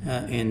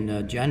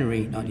in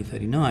January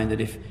 1939, that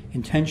if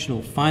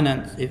international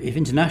finance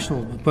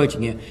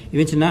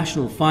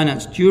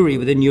Jewry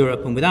within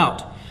Europe and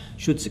without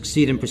should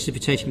succeed in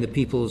precipitating the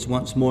peoples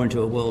once more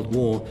into a world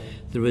war,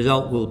 the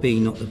result will be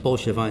not the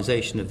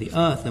Bolshevization of the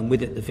earth and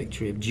with it the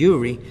victory of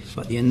Jewry,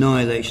 but the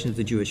annihilation of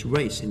the Jewish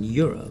race in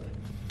Europe.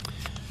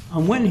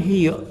 And when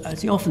he,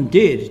 as he often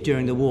did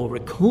during the war,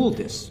 recalled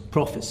this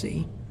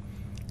prophecy,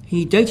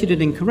 he dated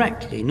it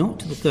incorrectly, not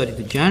to the 30th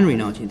of January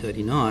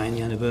 1939,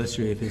 the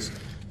anniversary of his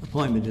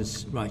appointment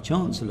as Reich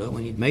Chancellor,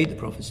 when he'd made the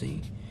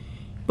prophecy.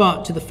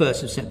 but to the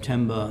 1st of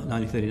September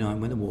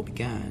 1939 when the war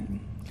began.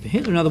 For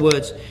Hitler, in other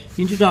words,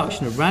 the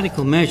introduction of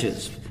radical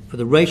measures for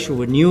the racial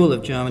renewal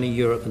of Germany,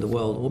 Europe and the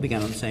world all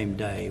began on the same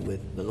day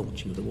with the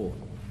launching of the war.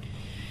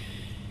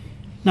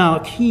 Now,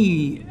 a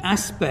key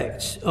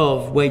aspect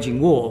of waging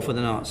war for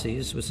the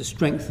Nazis was the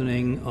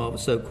strengthening of a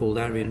so-called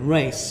Aryan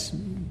race,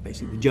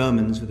 basically the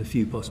Germans with a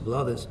few possible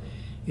others,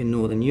 in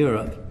Northern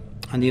Europe,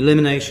 and the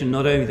elimination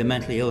not only of the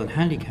mentally ill and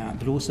handicapped,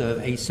 but also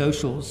of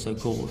asocials,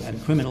 so-called,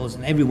 and criminals,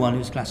 and everyone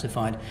who's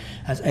classified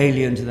as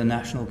alien to the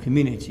national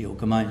community, or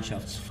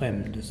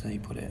Gemeinschaftsfremd, as they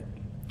put it.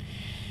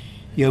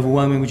 The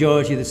overwhelming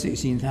majority of the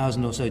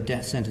 16,000 or so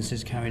death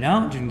sentences carried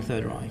out during the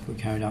Third Reich were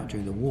carried out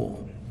during the war.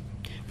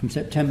 From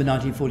September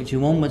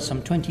 1942 onwards,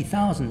 some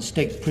 20,000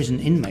 state prison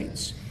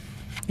inmates,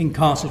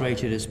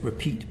 incarcerated as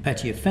repeat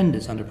petty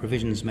offenders under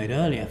provisions made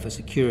earlier for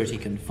security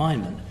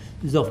confinement.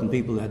 There's often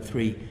people who had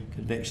 3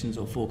 convictions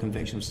or 4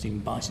 convictions of stealing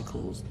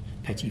bicycles,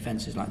 petty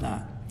offences like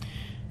that.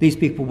 These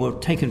people were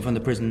taken from the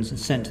prisons and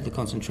sent to the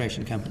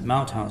concentration camp at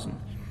Mauthausen,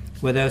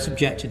 where they were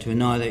subjected to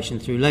annihilation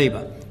through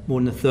labour. More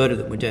than a third of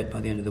them were dead by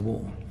the end of the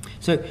war.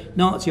 So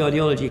Nazi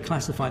ideology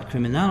classified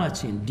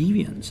criminality and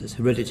deviance as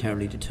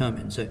hereditarily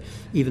determined. So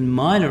even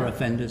minor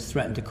offenders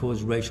threatened to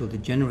cause racial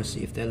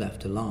degeneracy if they're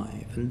left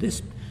alive. And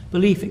this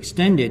belief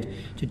extended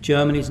to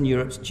Germany's and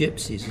Europe's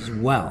gypsies as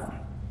well,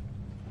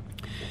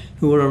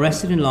 who were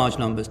arrested in large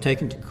numbers,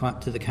 taken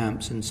to the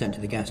camps and sent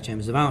to the gas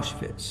chambers of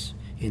Auschwitz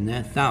in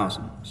their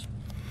thousands.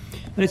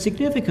 But it's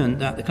significant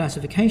that the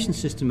classification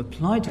system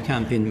applied to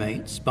camp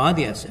inmates by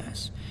the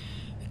SS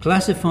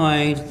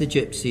classified the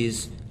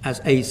gypsies as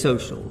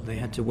asocial. They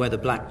had to wear the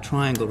black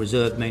triangle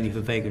reserved mainly for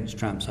vagrants,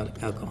 tramps,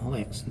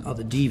 alcoholics, and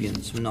other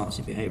deviants from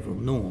Nazi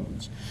behavioural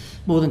norms.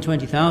 More than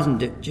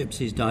 20,000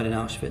 gypsies died in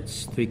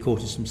Auschwitz,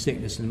 3/4 from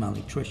sickness and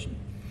malnutrition.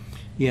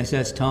 The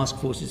SS task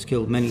forces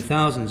killed many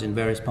thousands in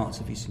various parts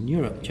of Eastern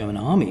Europe. The German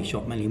army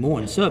shot many more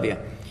in Serbia.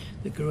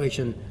 The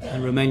Croatian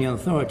and Romanian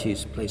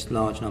authorities placed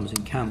large numbers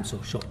in camps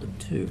or shot them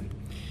too.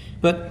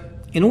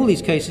 But in all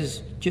these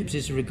cases,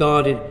 gypsies are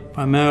regarded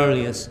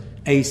primarily as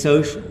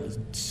asocial, as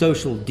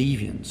social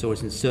deviants, or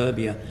as in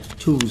Serbia,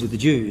 tools of the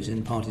Jews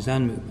in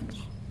partisan movements.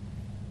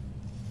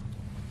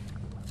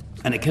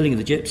 And the killing of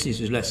the gypsies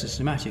was less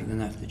systematic than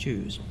that of the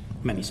Jews.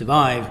 Many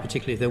survived,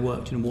 particularly if they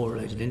worked in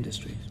war-related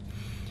industries.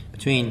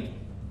 Between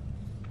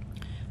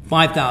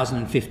 5,000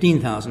 and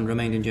 15,000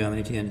 remained in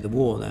Germany to the end of the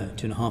war, though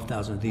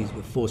 2,500 of these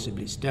were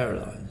forcibly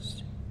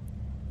sterilised.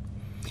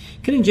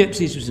 Killing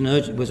gypsies was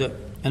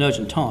an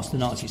urgent task the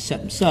Nazis set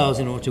themselves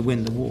in order to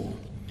win the war.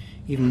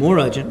 Even more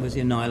urgent was the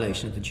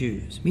annihilation of the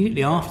Jews.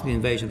 Immediately after the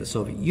invasion of the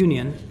Soviet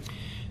Union,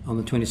 on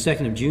the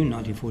 22nd of June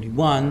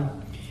 1941,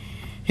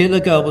 Hitler,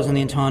 Goebbels and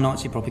the entire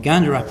Nazi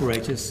propaganda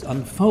apparatus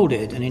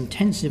unfolded an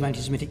intensive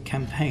anti-Semitic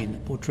campaign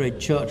that portrayed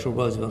Churchill,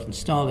 Roosevelt and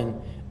Stalin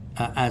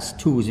as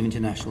tools of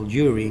international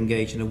Jewry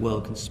engaged in a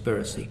world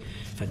conspiracy,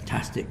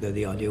 fantastic though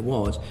the idea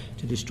was,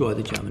 to destroy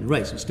the German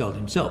race. And Stalin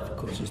himself, of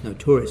course, was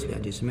notoriously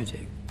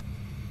anti-Semitic.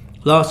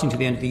 Lasting to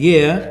the end of the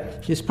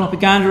year, this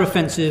propaganda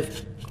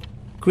offensive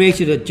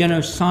created a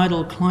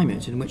genocidal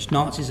climate in which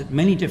Nazis at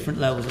many different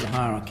levels of the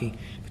hierarchy,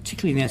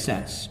 particularly in the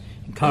SS,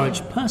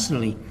 encouraged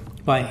personally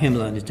by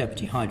Himmler and his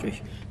deputy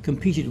Heydrich,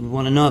 competed with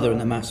one another in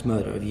the mass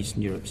murder of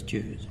Eastern Europe's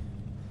Jews.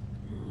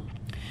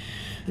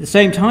 At the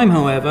same time,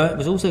 however, it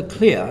was also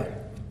clear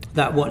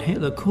that what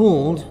Hitler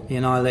called the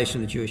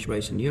annihilation of the Jewish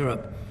race in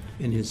Europe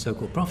in his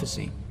so-called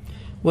prophecy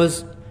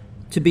was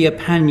to be a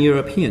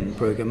pan-European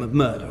program of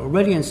murder.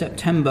 Already in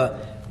September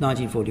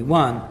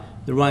 1941,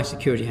 the Reich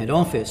Security Head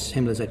Office,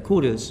 Himmler's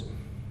headquarters,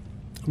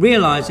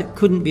 realized it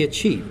couldn't be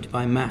achieved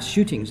by mass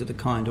shootings of the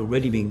kind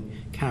already being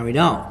carried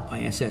out by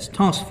SS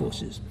task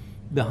forces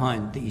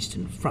behind the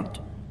Eastern Front.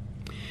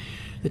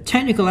 The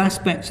technical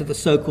aspects of the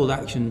so-called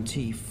Action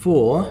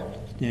T4,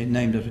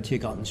 named after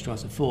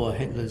Tiergartenstrasse 4,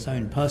 Hitler's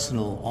own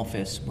personal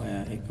office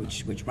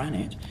which ran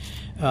it,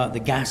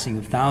 the gassing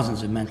of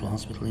thousands of mental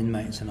hospital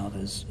inmates and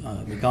others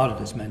regarded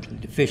as mentally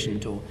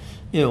deficient or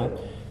ill.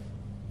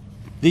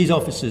 These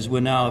officers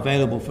were now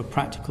available for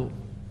practical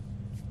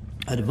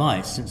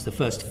advice since the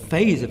first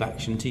phase of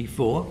Action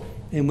T4,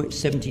 in which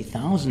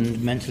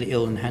 70,000 mentally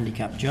ill and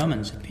handicapped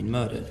Germans had been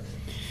murdered,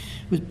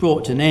 was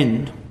brought to an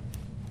end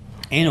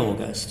in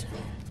August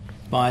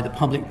by the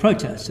public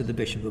protests of the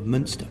Bishop of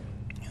Münster.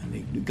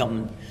 The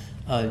government,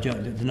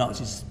 the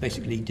Nazis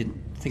basically didn't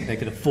think they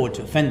could afford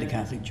to offend the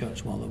Catholic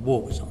Church while the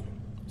war was on,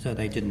 so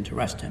they didn't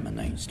arrest him and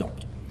they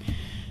stopped.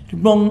 I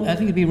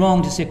think it'd be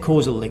wrong to see a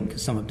causal link,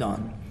 as some have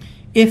done.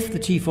 If the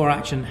T4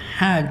 action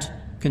had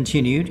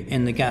continued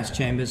in the gas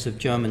chambers of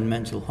German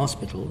mental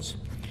hospitals,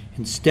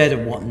 instead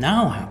of what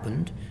now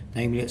happened,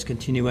 namely its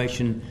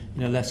continuation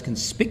in a less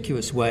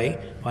conspicuous way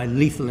by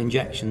lethal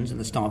injections and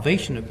the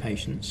starvation of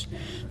patients,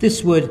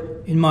 this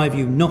would, in my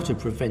view, not have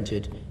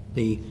prevented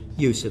the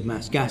use of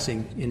mass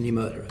gassing in the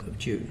murder of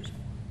Jews.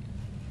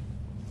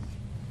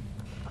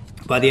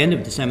 By the end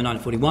of December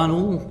 1941,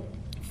 all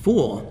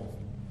 4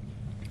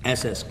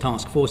 SS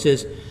task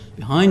forces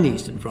behind the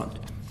Eastern Front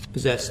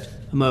possessed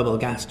a mobile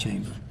gas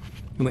chamber.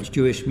 in which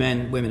Jewish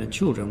men, women and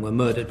children were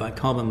murdered by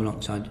carbon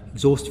monoxide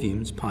exhaust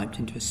fumes piped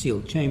into a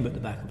sealed chamber at the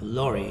back of a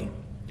lorry.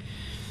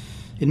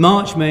 In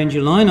March, May and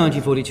July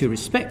 1942,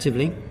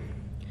 respectively,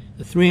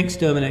 the 3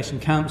 extermination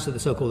camps of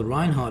the so-called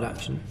Reinhard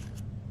Action,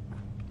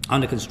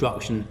 under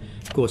construction,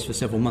 of course, for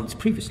several months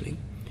previously,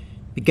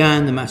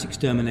 began the mass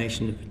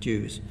extermination of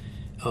Jews,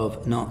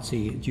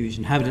 Jewish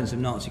inhabitants of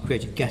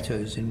Nazi-created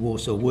ghettos in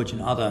Warsaw, Łódź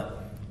and other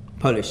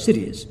Polish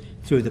cities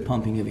through the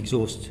pumping of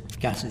exhaust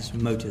gases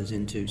from motors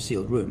into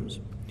sealed rooms.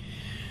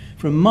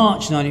 From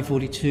March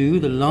 1942,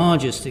 the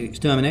largest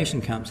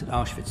extermination camps at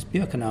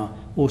Auschwitz-Birkenau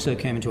also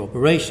came into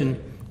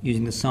operation,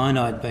 using the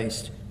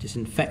cyanide-based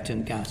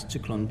disinfectant gas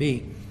Zyklon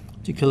B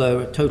to kill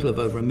a total of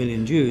over 1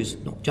 million Jews,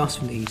 not just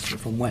from the East, but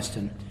from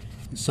Western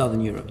and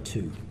Southern Europe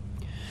too.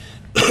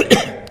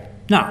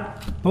 Now,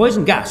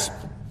 poison gas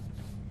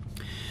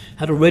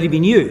had already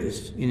been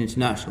used in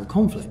international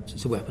conflict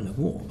as a weapon of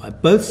war by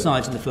both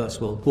sides in the First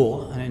World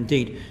War, and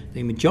indeed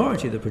the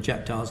majority of the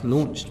projectiles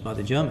launched by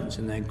the Germans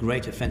in their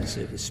great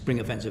offensive, the Spring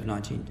Offensive of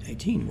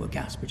 1918, were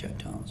gas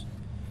projectiles.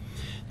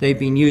 They'd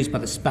been used by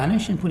the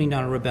Spanish in putting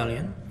down a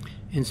rebellion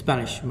in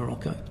Spanish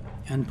Morocco,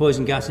 and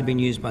poison gas had been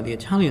used by the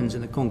Italians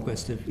in the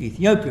conquest of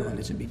Ethiopia, when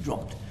this had been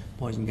dropped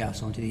poison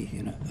gas onto the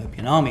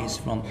Ethiopian armies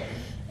from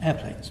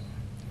airplanes.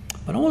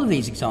 But all of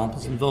these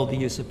examples involve the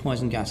use of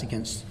poison gas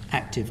against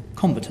active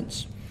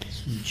combatants.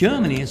 In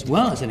Germany, as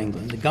well as in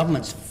England, the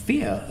government's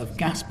fear of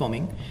gas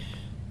bombing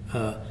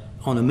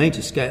on a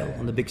major scale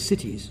on the big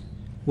cities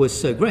was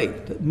so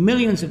great that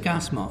millions of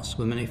gas masks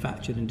were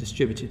manufactured and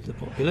distributed to the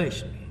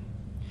population.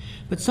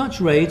 But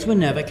such raids were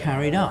never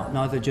carried out.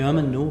 Neither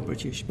German nor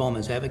British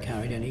bombers ever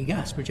carried any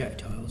gas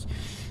projectiles,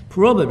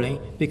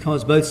 probably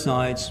because both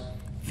sides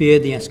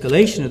feared the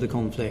escalation of the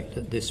conflict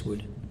that this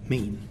would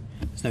mean.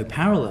 There's no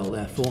parallel,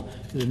 therefore,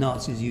 to the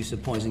Nazis' use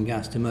of poison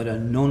gas to murder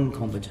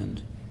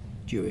non-combatant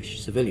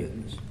Jewish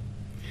civilians.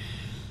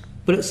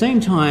 But at the same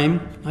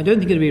time, I don't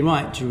think it would be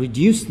right to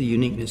reduce the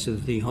uniqueness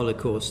of the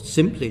Holocaust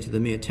simply to the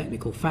mere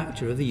technical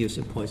factor of the use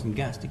of poison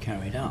gas to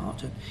carry it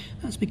out.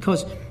 That's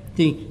because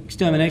the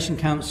extermination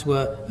camps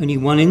were only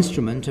one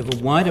instrument of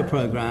a wider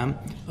program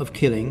of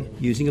killing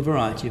using a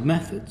variety of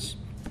methods.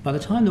 By the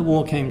time the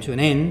war came to an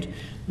end,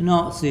 the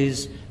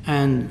Nazis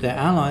and their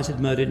allies had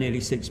murdered nearly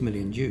 6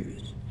 million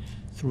Jews.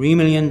 3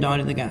 million died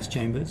in the gas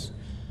chambers.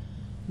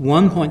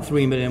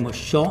 1.3 million were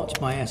shot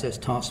by SS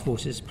task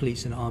forces,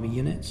 police and army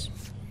units.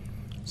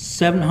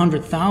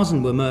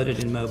 700,000 were murdered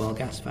in mobile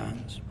gas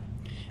vans.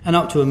 And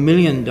up to 1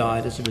 million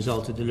died as a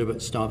result of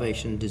deliberate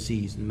starvation,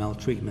 disease and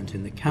maltreatment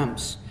in the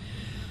camps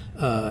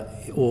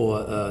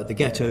or the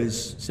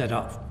ghettos set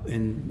up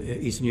in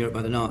Eastern Europe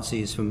by the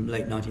Nazis from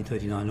late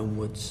 1939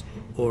 onwards,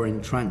 or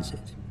in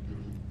transit.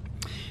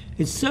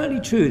 It's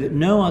certainly true that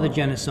no other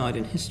genocide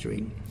in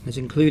history has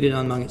included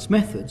among its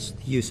methods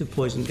the use of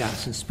poison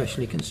gas in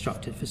specially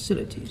constructed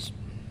facilities.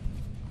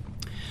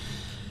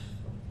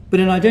 But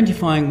in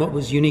identifying what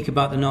was unique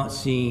about the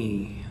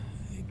Nazi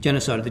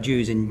genocide of the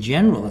Jews in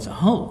general as a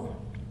whole,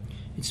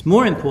 it's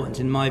more important,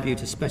 in my view,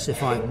 to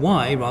specify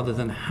why rather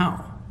than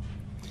how.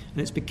 And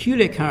its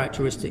peculiar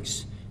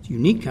characteristics, its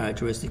unique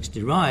characteristics,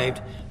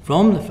 derived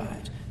from the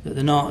fact that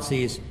the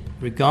Nazis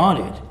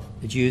regarded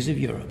the Jews of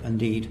Europe,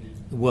 indeed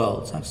the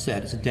world, as I've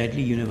said, as a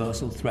deadly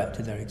universal threat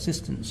to their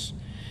existence,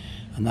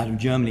 and that of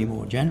Germany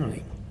more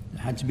generally. It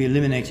had to be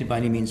eliminated by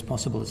any means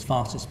possible, as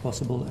fast as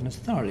possible and as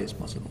thoroughly as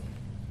possible.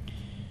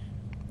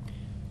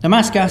 Now,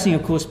 mass gassing,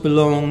 of course,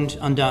 belonged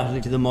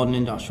undoubtedly to the modern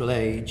industrial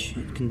age.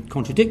 It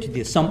contradicted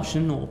the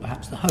assumption, or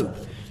perhaps the hope,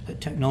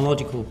 that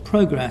technological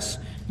progress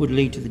would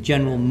lead to the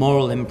general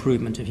moral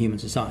improvement of human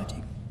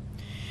society.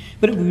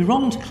 But it would be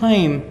wrong to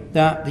claim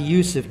that the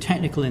use of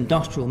technical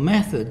industrial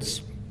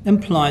methods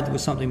implied there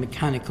was something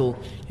mechanical,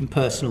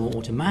 impersonal, or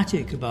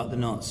automatic about the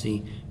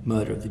Nazi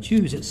murder of the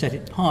Jews. It set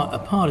it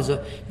apart as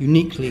a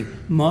uniquely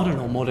modern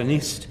or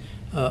modernist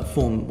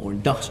form or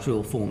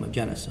industrial form of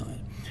genocide.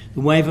 The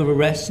wave of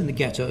arrests in the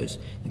ghettos,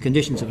 the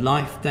conditions of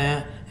life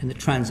there in the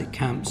transit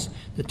camps,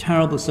 the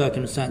terrible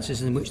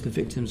circumstances in which the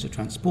victims were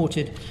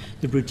transported,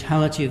 the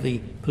brutality of the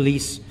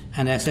police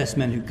and SS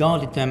men who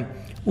guarded them,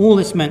 all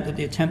this meant that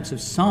the attempts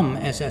of some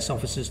SS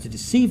officers to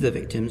deceive the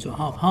victims were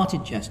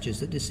half-hearted gestures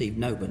that deceived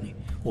nobody,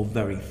 or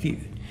very few,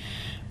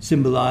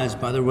 symbolized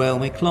by the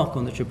railway clock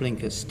on the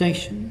Treblinka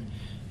station,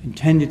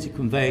 intended to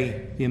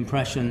convey the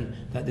impression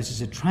that this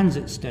is a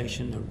transit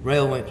station, a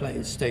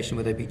railway station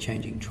where they'd be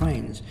changing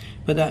trains.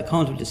 But that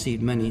can't have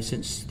deceived many,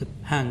 since the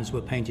hands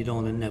were painted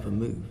on and never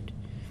moved.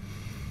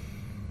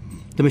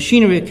 The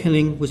machinery of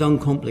killing was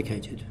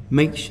uncomplicated,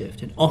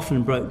 makeshift, and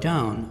often broke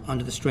down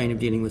under the strain of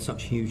dealing with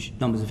such huge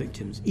numbers of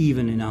victims,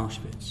 even in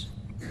Auschwitz.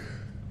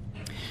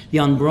 The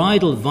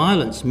unbridled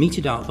violence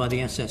meted out by the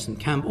SS and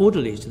camp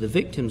orderlies to the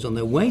victims on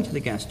their way to the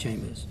gas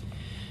chambers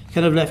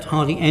can have left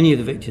hardly any of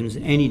the victims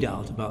in any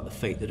doubt about the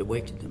fate that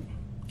awaited them.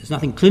 There's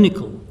nothing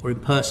clinical or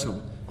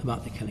impersonal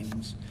about the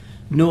killings,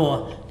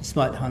 nor,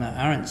 despite Hannah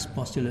Arendt's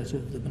postulate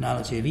of the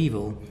banality of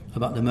evil,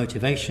 about the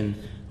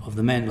motivation of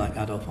the men like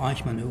Adolf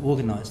Eichmann who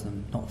organized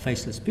them, not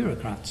faceless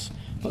bureaucrats,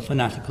 but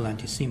fanatical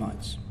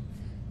anti-Semites.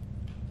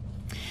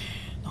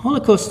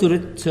 Holocaust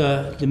stood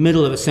at the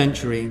middle of a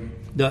century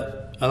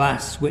that,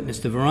 alas,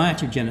 witnessed a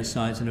variety of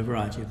genocides in a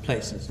variety of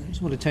places. I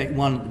just want to take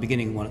one at the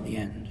beginning and one at the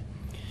end.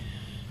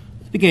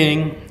 At the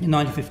beginning, in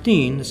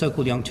 1915, the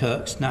so-called Young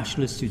Turks,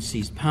 nationalists who'd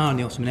seized power in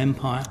the Ottoman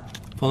Empire,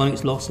 following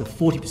its loss of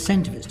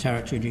 40% of its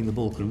territory during the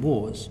Balkan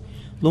Wars,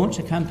 launched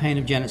a campaign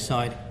of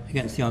genocide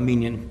against the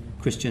Armenian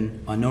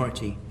Christian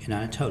minority in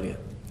Anatolia.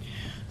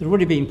 There had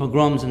already been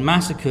pogroms and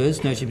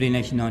massacres, notably in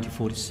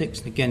 1846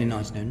 and again in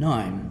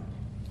 1909.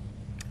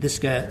 This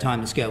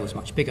time the scale was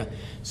much bigger,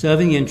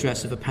 serving the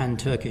interests of a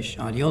pan-Turkish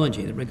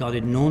ideology that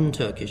regarded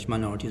non-Turkish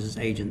minorities as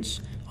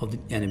agents of the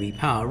enemy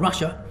power,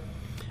 Russia,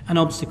 and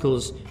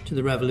obstacles to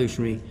the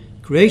revolutionary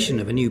creation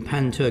of a new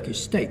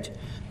pan-Turkish state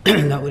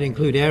that would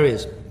include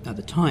areas at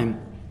the time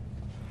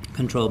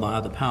controlled by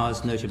other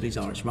powers, notably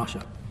Tsarist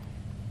Russia.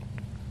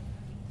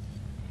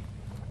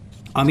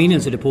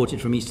 Armenians were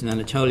deported from eastern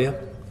Anatolia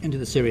into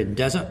the Syrian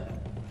desert.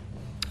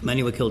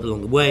 Many were killed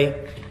along the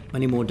way.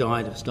 Many more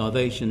died of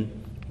starvation,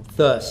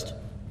 thirst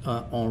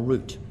en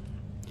route.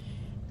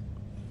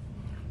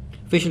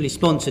 Officially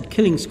sponsored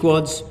killing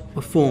squads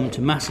were formed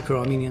to massacre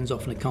Armenians,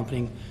 often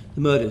accompanying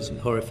the murders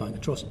with horrifying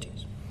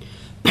atrocities.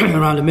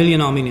 Around 1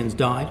 million Armenians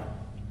died.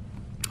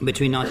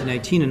 Between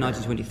 1918 and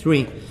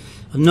 1923,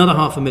 another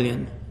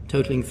 500,000,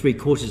 totaling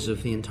 3/4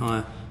 of the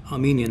entire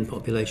Armenian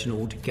population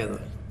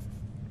altogether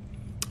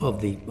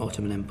of the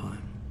Ottoman Empire.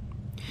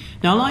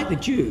 Now, like the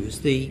Jews,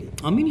 the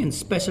Armenians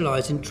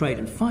specialized in trade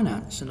and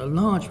finance, and a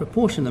large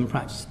proportion of them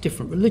practiced a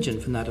different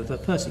religion from that of their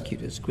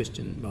persecutors,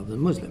 Christian rather than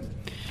Muslim.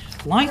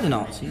 Like the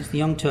Nazis, the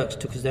Young Turks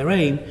took as their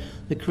aim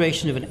the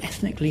creation of an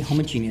ethnically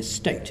homogeneous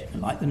state.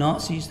 And like the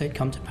Nazis, they'd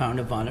come to power in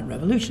a violent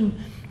revolution.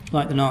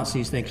 Like the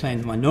Nazis, they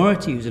claimed the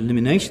minority whose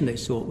elimination they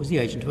sought was the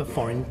agent of a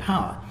foreign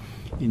power.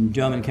 In the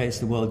German case,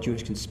 the World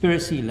Jewish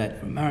Conspiracy, led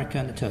from America,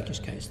 and the Turkish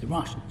case, the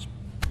Russians.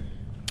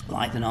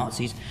 Like the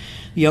Nazis,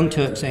 the Young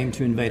Turks aimed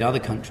to invade other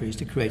countries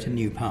to create a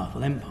new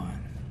powerful empire.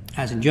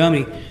 As in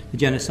Germany, the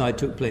genocide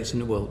took place in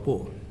the World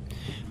War.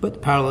 But the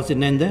parallels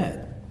didn't end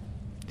there.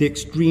 The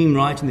extreme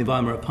right in the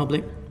Weimar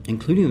Republic,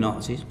 including the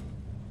Nazis,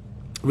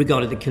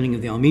 regarded the killing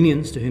of the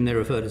Armenians, to whom they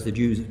referred as the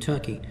Jews of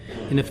Turkey,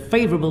 in a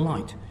favourable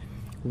light,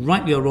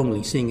 rightly or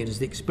wrongly seeing it as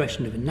the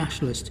expression of a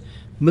nationalist,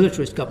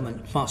 militarist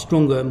government far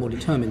stronger and more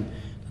determined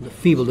than the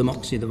feeble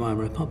democracy of the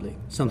Weimar Republic,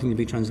 something to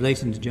be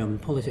translated into German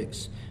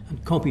politics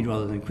and copied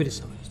rather than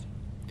criticised.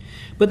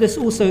 But there's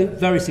also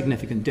very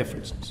significant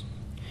differences.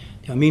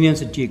 The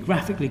Armenians are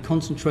geographically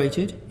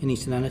concentrated in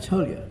eastern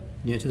Anatolia,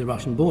 near to the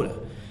Russian border,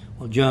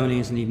 while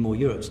Germany's and even more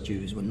Europe's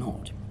Jews were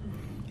not.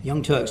 The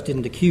Young Turks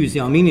didn't accuse the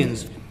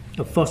Armenians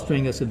of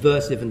fostering a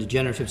subversive and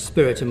degenerative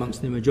spirit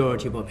amongst the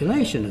majority of the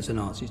population, as the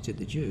Nazis did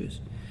the Jews.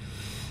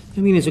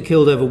 The Armenians were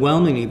killed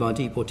overwhelmingly by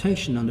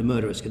deportation under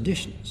murderous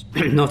conditions,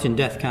 not in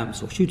death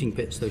camps or shooting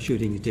pits, though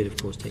shootings did,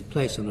 of course, take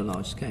place on a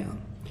large scale.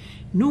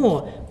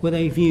 Nor were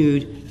they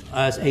viewed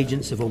as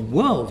agents of a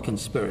world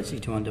conspiracy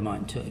to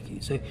undermine Turkey.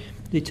 So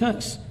the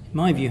Turks, in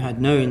my view,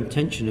 had no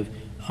intention of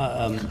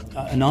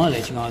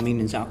annihilating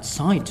Armenians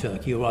outside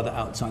Turkey, or rather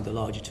outside the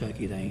larger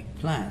Turkey they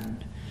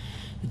planned.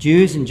 The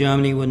Jews in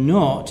Germany were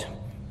not,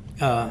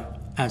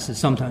 as has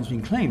sometimes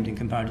been claimed in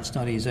comparative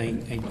studies, a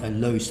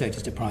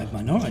low-status deprived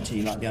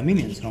minority like the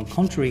Armenians, and on the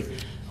contrary,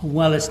 a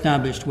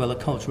well-established,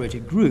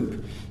 well-acculturated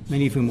group,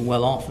 many of whom were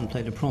well-off and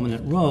played a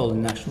prominent role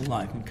in national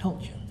life and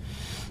culture.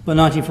 By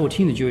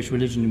 1914, the Jewish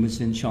religion was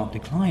in sharp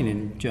decline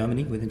in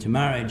Germany, with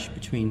intermarriage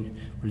between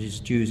religious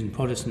Jews and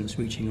Protestants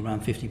reaching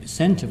around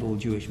 50% of all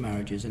Jewish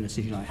marriages in a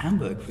city like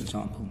Hamburg, for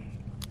example.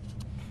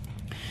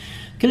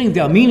 Killing of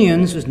the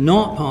Armenians was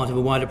not part of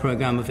a wider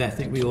program of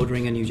ethnic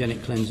reordering and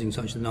eugenic cleansing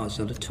such as the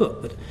Nazis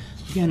undertook, but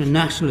again a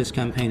nationalist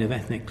campaign of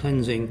ethnic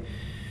cleansing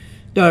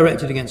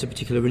directed against a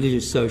particular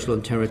religious, social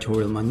and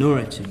territorial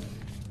minority.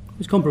 It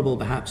was comparable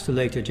perhaps to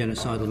later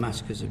genocidal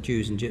massacres of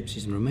Jews and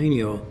Gypsies in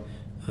Romania,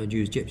 or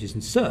Jews, Gypsies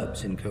and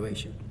Serbs in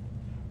Croatia.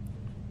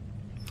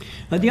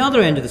 At the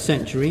other end of the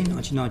century,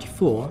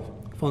 1994,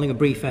 following a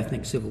brief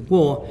ethnic civil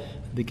war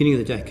at the beginning of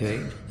the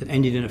decade that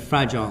ended in a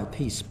fragile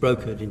peace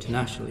brokered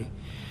internationally,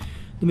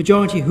 the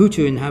majority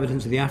Hutu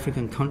inhabitants of the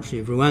African country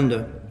of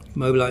Rwanda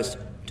mobilized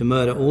to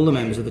murder all the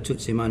members of the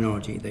Tutsi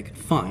minority they could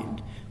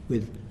find,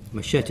 with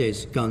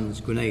machetes, guns,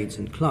 grenades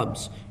and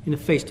clubs, in a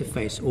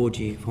face-to-face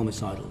orgy of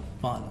homicidal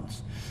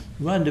violence.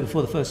 Rwanda,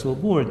 before the First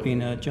World War, had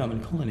been a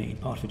German colony,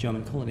 part of a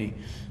German colony,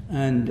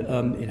 and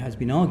it has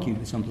been argued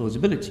with some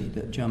plausibility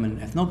that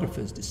German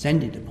ethnographers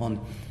descended upon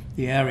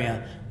the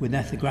area with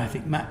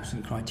ethnographic maps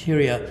and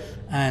criteria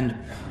and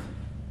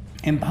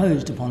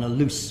imposed upon a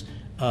loose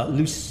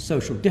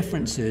social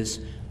differences,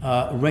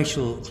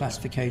 racial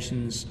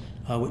classifications,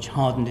 which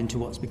hardened into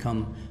what's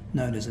become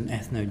known as an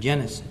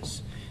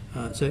ethnogenesis.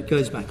 So it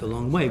goes back a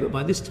long way, but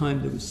by this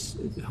time there was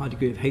a high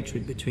degree of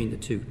hatred between the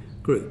two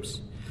groups.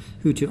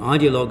 Hutu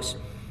ideologues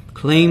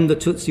claimed the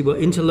Tutsi were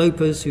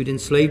interlopers who'd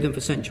enslaved them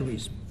for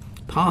centuries,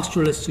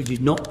 pastoralists who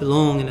did not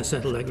belong in a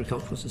settled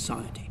agricultural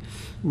society.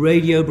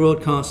 Radio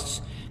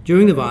broadcasts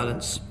during the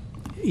violence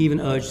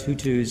even urged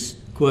Hutus,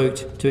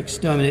 quote, to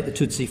exterminate the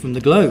Tutsi from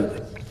the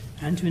globe,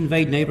 and to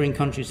invade neighbouring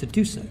countries to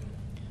do so.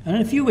 And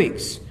in a few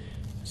weeks,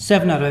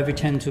 7 out of every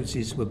 10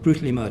 Tutsis were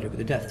brutally murdered, with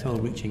the death toll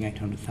reaching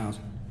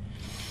 800,000.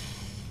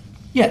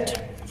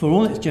 Yet, for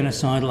all its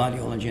genocidal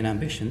ideology and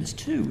ambition, this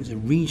too was a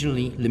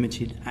regionally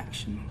limited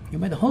action. What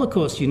made the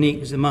Holocaust unique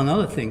was, among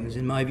other things,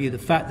 in my view, the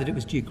fact that it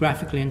was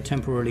geographically and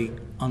temporally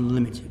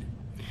unlimited.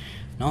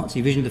 The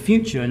Nazi vision of the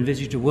future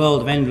envisaged a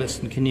world of endless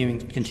and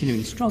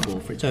continuing struggle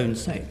for its own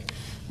sake,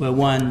 where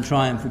one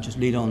triumph would just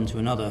lead on to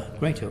another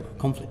greater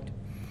conflict.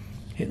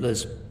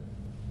 Hitler's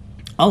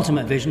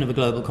ultimate vision of a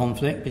global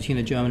conflict between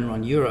a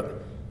German-run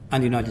Europe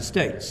and the United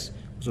States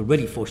was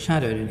already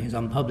foreshadowed in his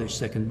unpublished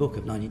second book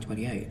of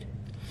 1928.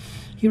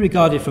 He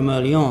regarded from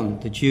early on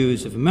the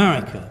Jews of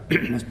America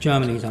as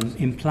Germany's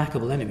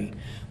implacable enemy,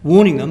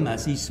 warning them,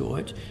 as he saw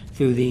it,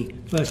 through the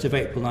 1st of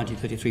April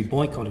 1933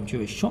 boycott of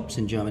Jewish shops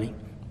in Germany,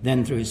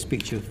 then through his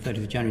speech of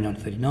 30th of January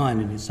 1939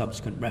 and his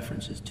subsequent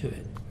references to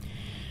it.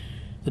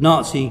 The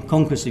Nazi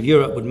conquest of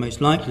Europe would most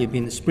likely have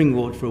been the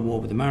springboard for a war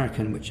with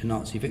America, in which a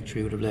Nazi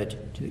victory would have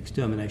led to the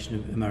extermination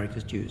of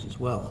America's Jews as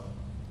well.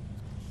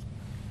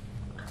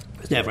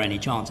 There's never any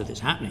chance of this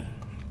happening.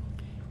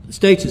 The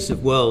status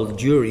of world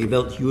Jewry,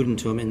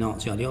 Weltjudentum in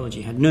Nazi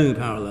ideology, had no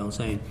parallel,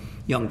 say, in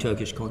young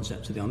Turkish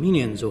concepts of the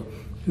Armenians or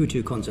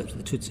Hutu concepts of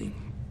the Tutsi.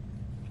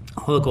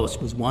 The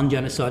Holocaust was one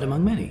genocide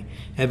among many.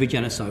 Every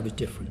genocide was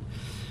different.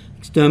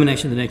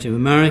 Extermination of the Native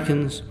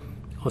Americans,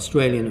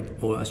 Australian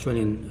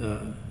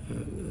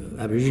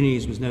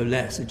Aborigines was no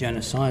less a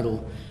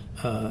genocidal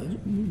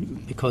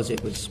because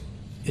it was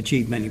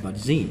achieved mainly by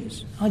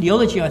disease.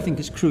 Ideology, I think,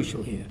 is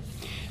crucial here.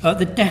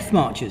 The death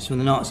marches from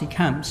the Nazi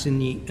camps in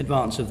the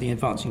advance of the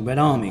advancing Red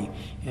Army.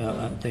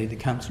 The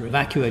camps were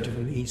evacuated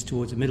from the east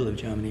towards the middle of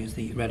Germany as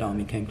the Red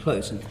Army came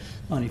close. In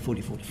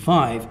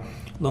 1944-45,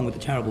 along with the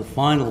terrible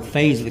final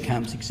phase of the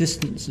camp's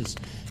existence, as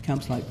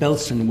camps like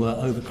Wolfson were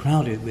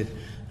overcrowded with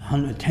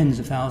tens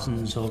of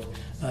thousands of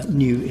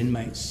new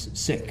inmates,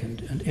 sick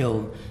and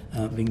ill,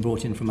 being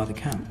brought in from other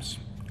camps.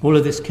 All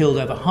of this killed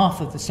over half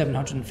of the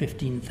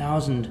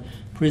 715,000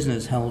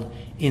 prisoners held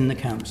in the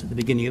camps at the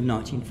beginning of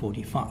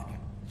 1945.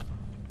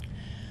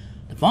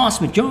 The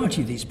vast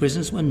majority of these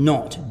prisoners were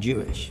not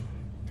Jewish.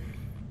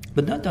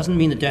 But that doesn't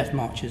mean the death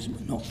marches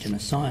were not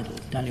genocidal.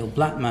 Daniel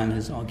Blackman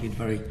has argued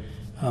very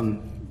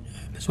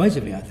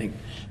persuasively, I think.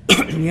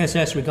 The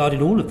SS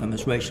regarded all of them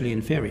as racially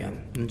inferior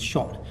and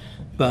shot,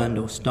 burned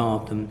or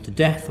starved them to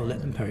death or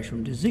let them perish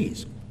from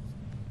disease.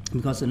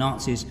 Because the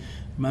Nazis,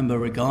 remember,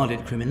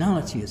 regarded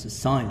criminality as a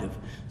sign of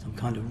some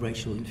kind of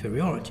racial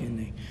inferiority, and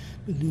they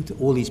believed that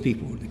all these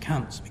people were in the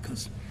camps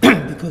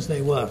because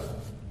they were,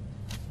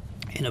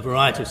 in a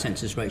variety of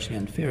senses, racially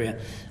inferior.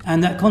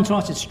 And that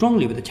contrasted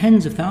strongly with the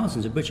tens of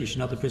thousands of British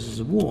and other prisoners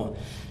of war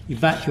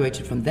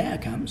evacuated from their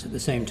camps at the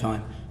same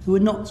time, who were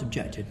not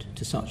subjected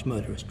to such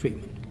murderous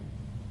treatment.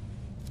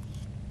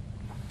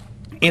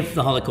 If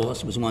the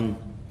Holocaust was one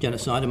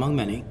genocide among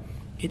many,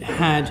 it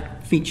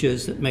had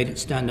features that made it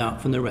stand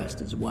out from the rest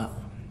as well.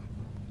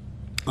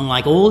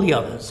 Unlike all the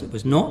others, it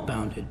was not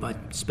bounded by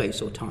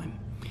space or time.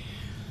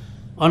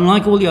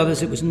 Unlike all the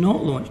others, it was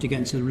not launched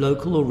against a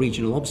local or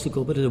regional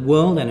obstacle, but as a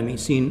world enemy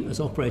seen as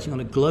operating on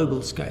a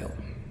global scale.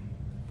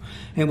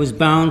 It was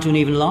bound to an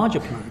even larger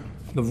plan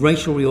of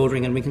racial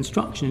reordering and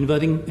reconstruction,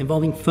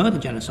 involving further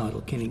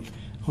genocidal killing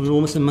on an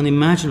almost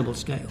unimaginable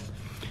scale.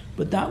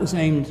 But that was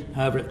aimed,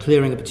 however, at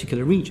clearing a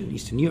particular region,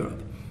 Eastern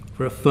Europe,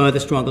 for a further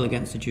struggle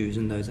against the Jews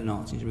and those the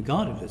Nazis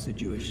regarded as the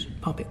Jewish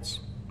puppets.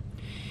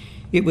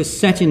 It was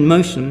set in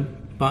motion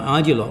by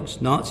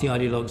ideologues, Nazi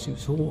ideologues, who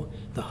saw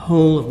the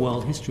whole of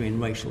world history in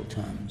racial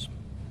terms.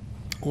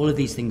 All of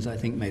these things, I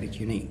think, made it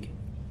unique.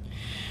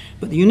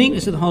 But the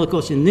uniqueness of the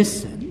Holocaust in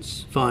this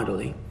sense,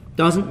 finally,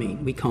 doesn't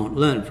mean we can't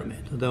learn from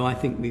it, although I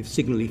think we've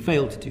signally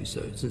failed to do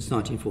so since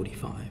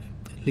 1945,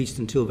 at least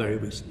until very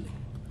recently.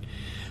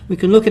 We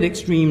can look at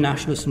extreme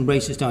nationalist and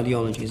racist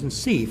ideologies and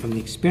see from the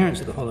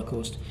experience of the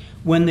Holocaust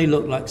when they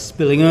look like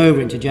spilling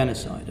over into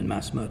genocide and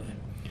mass murder.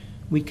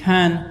 We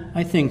can,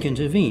 I think,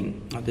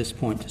 intervene at this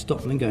point to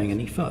stop them going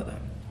any further.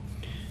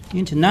 The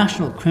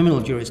international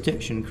criminal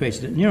jurisdiction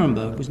created at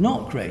Nuremberg was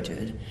not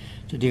created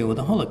to deal with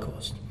the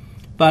Holocaust,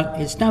 but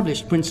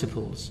established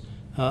principles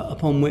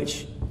upon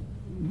which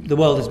the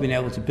world has been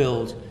able to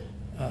build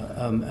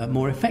a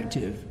more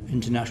effective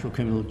international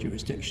criminal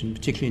jurisdiction,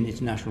 particularly in the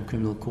International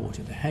Criminal Court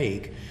at The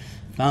Hague,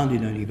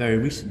 founded only very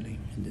recently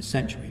in this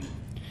century.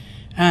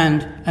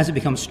 And as it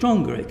becomes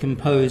stronger, it can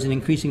pose an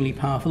increasingly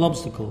powerful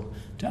obstacle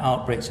to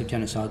outbreaks of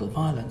genocidal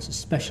violence,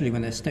 especially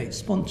when they're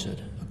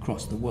state-sponsored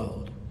across the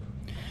world.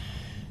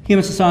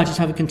 Human societies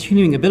have a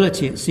continuing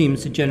ability, it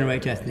seems, to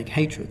generate ethnic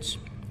hatreds,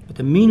 but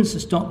the means to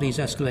stop these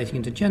escalating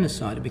into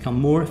genocide have become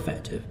more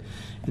effective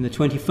in the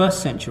 21st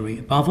century,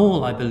 above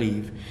all, I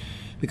believe,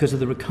 because of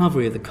the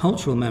recovery of the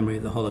cultural memory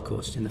of the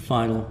Holocaust in the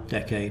final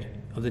decade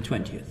of the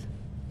 20th.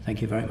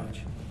 Thank you very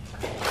much.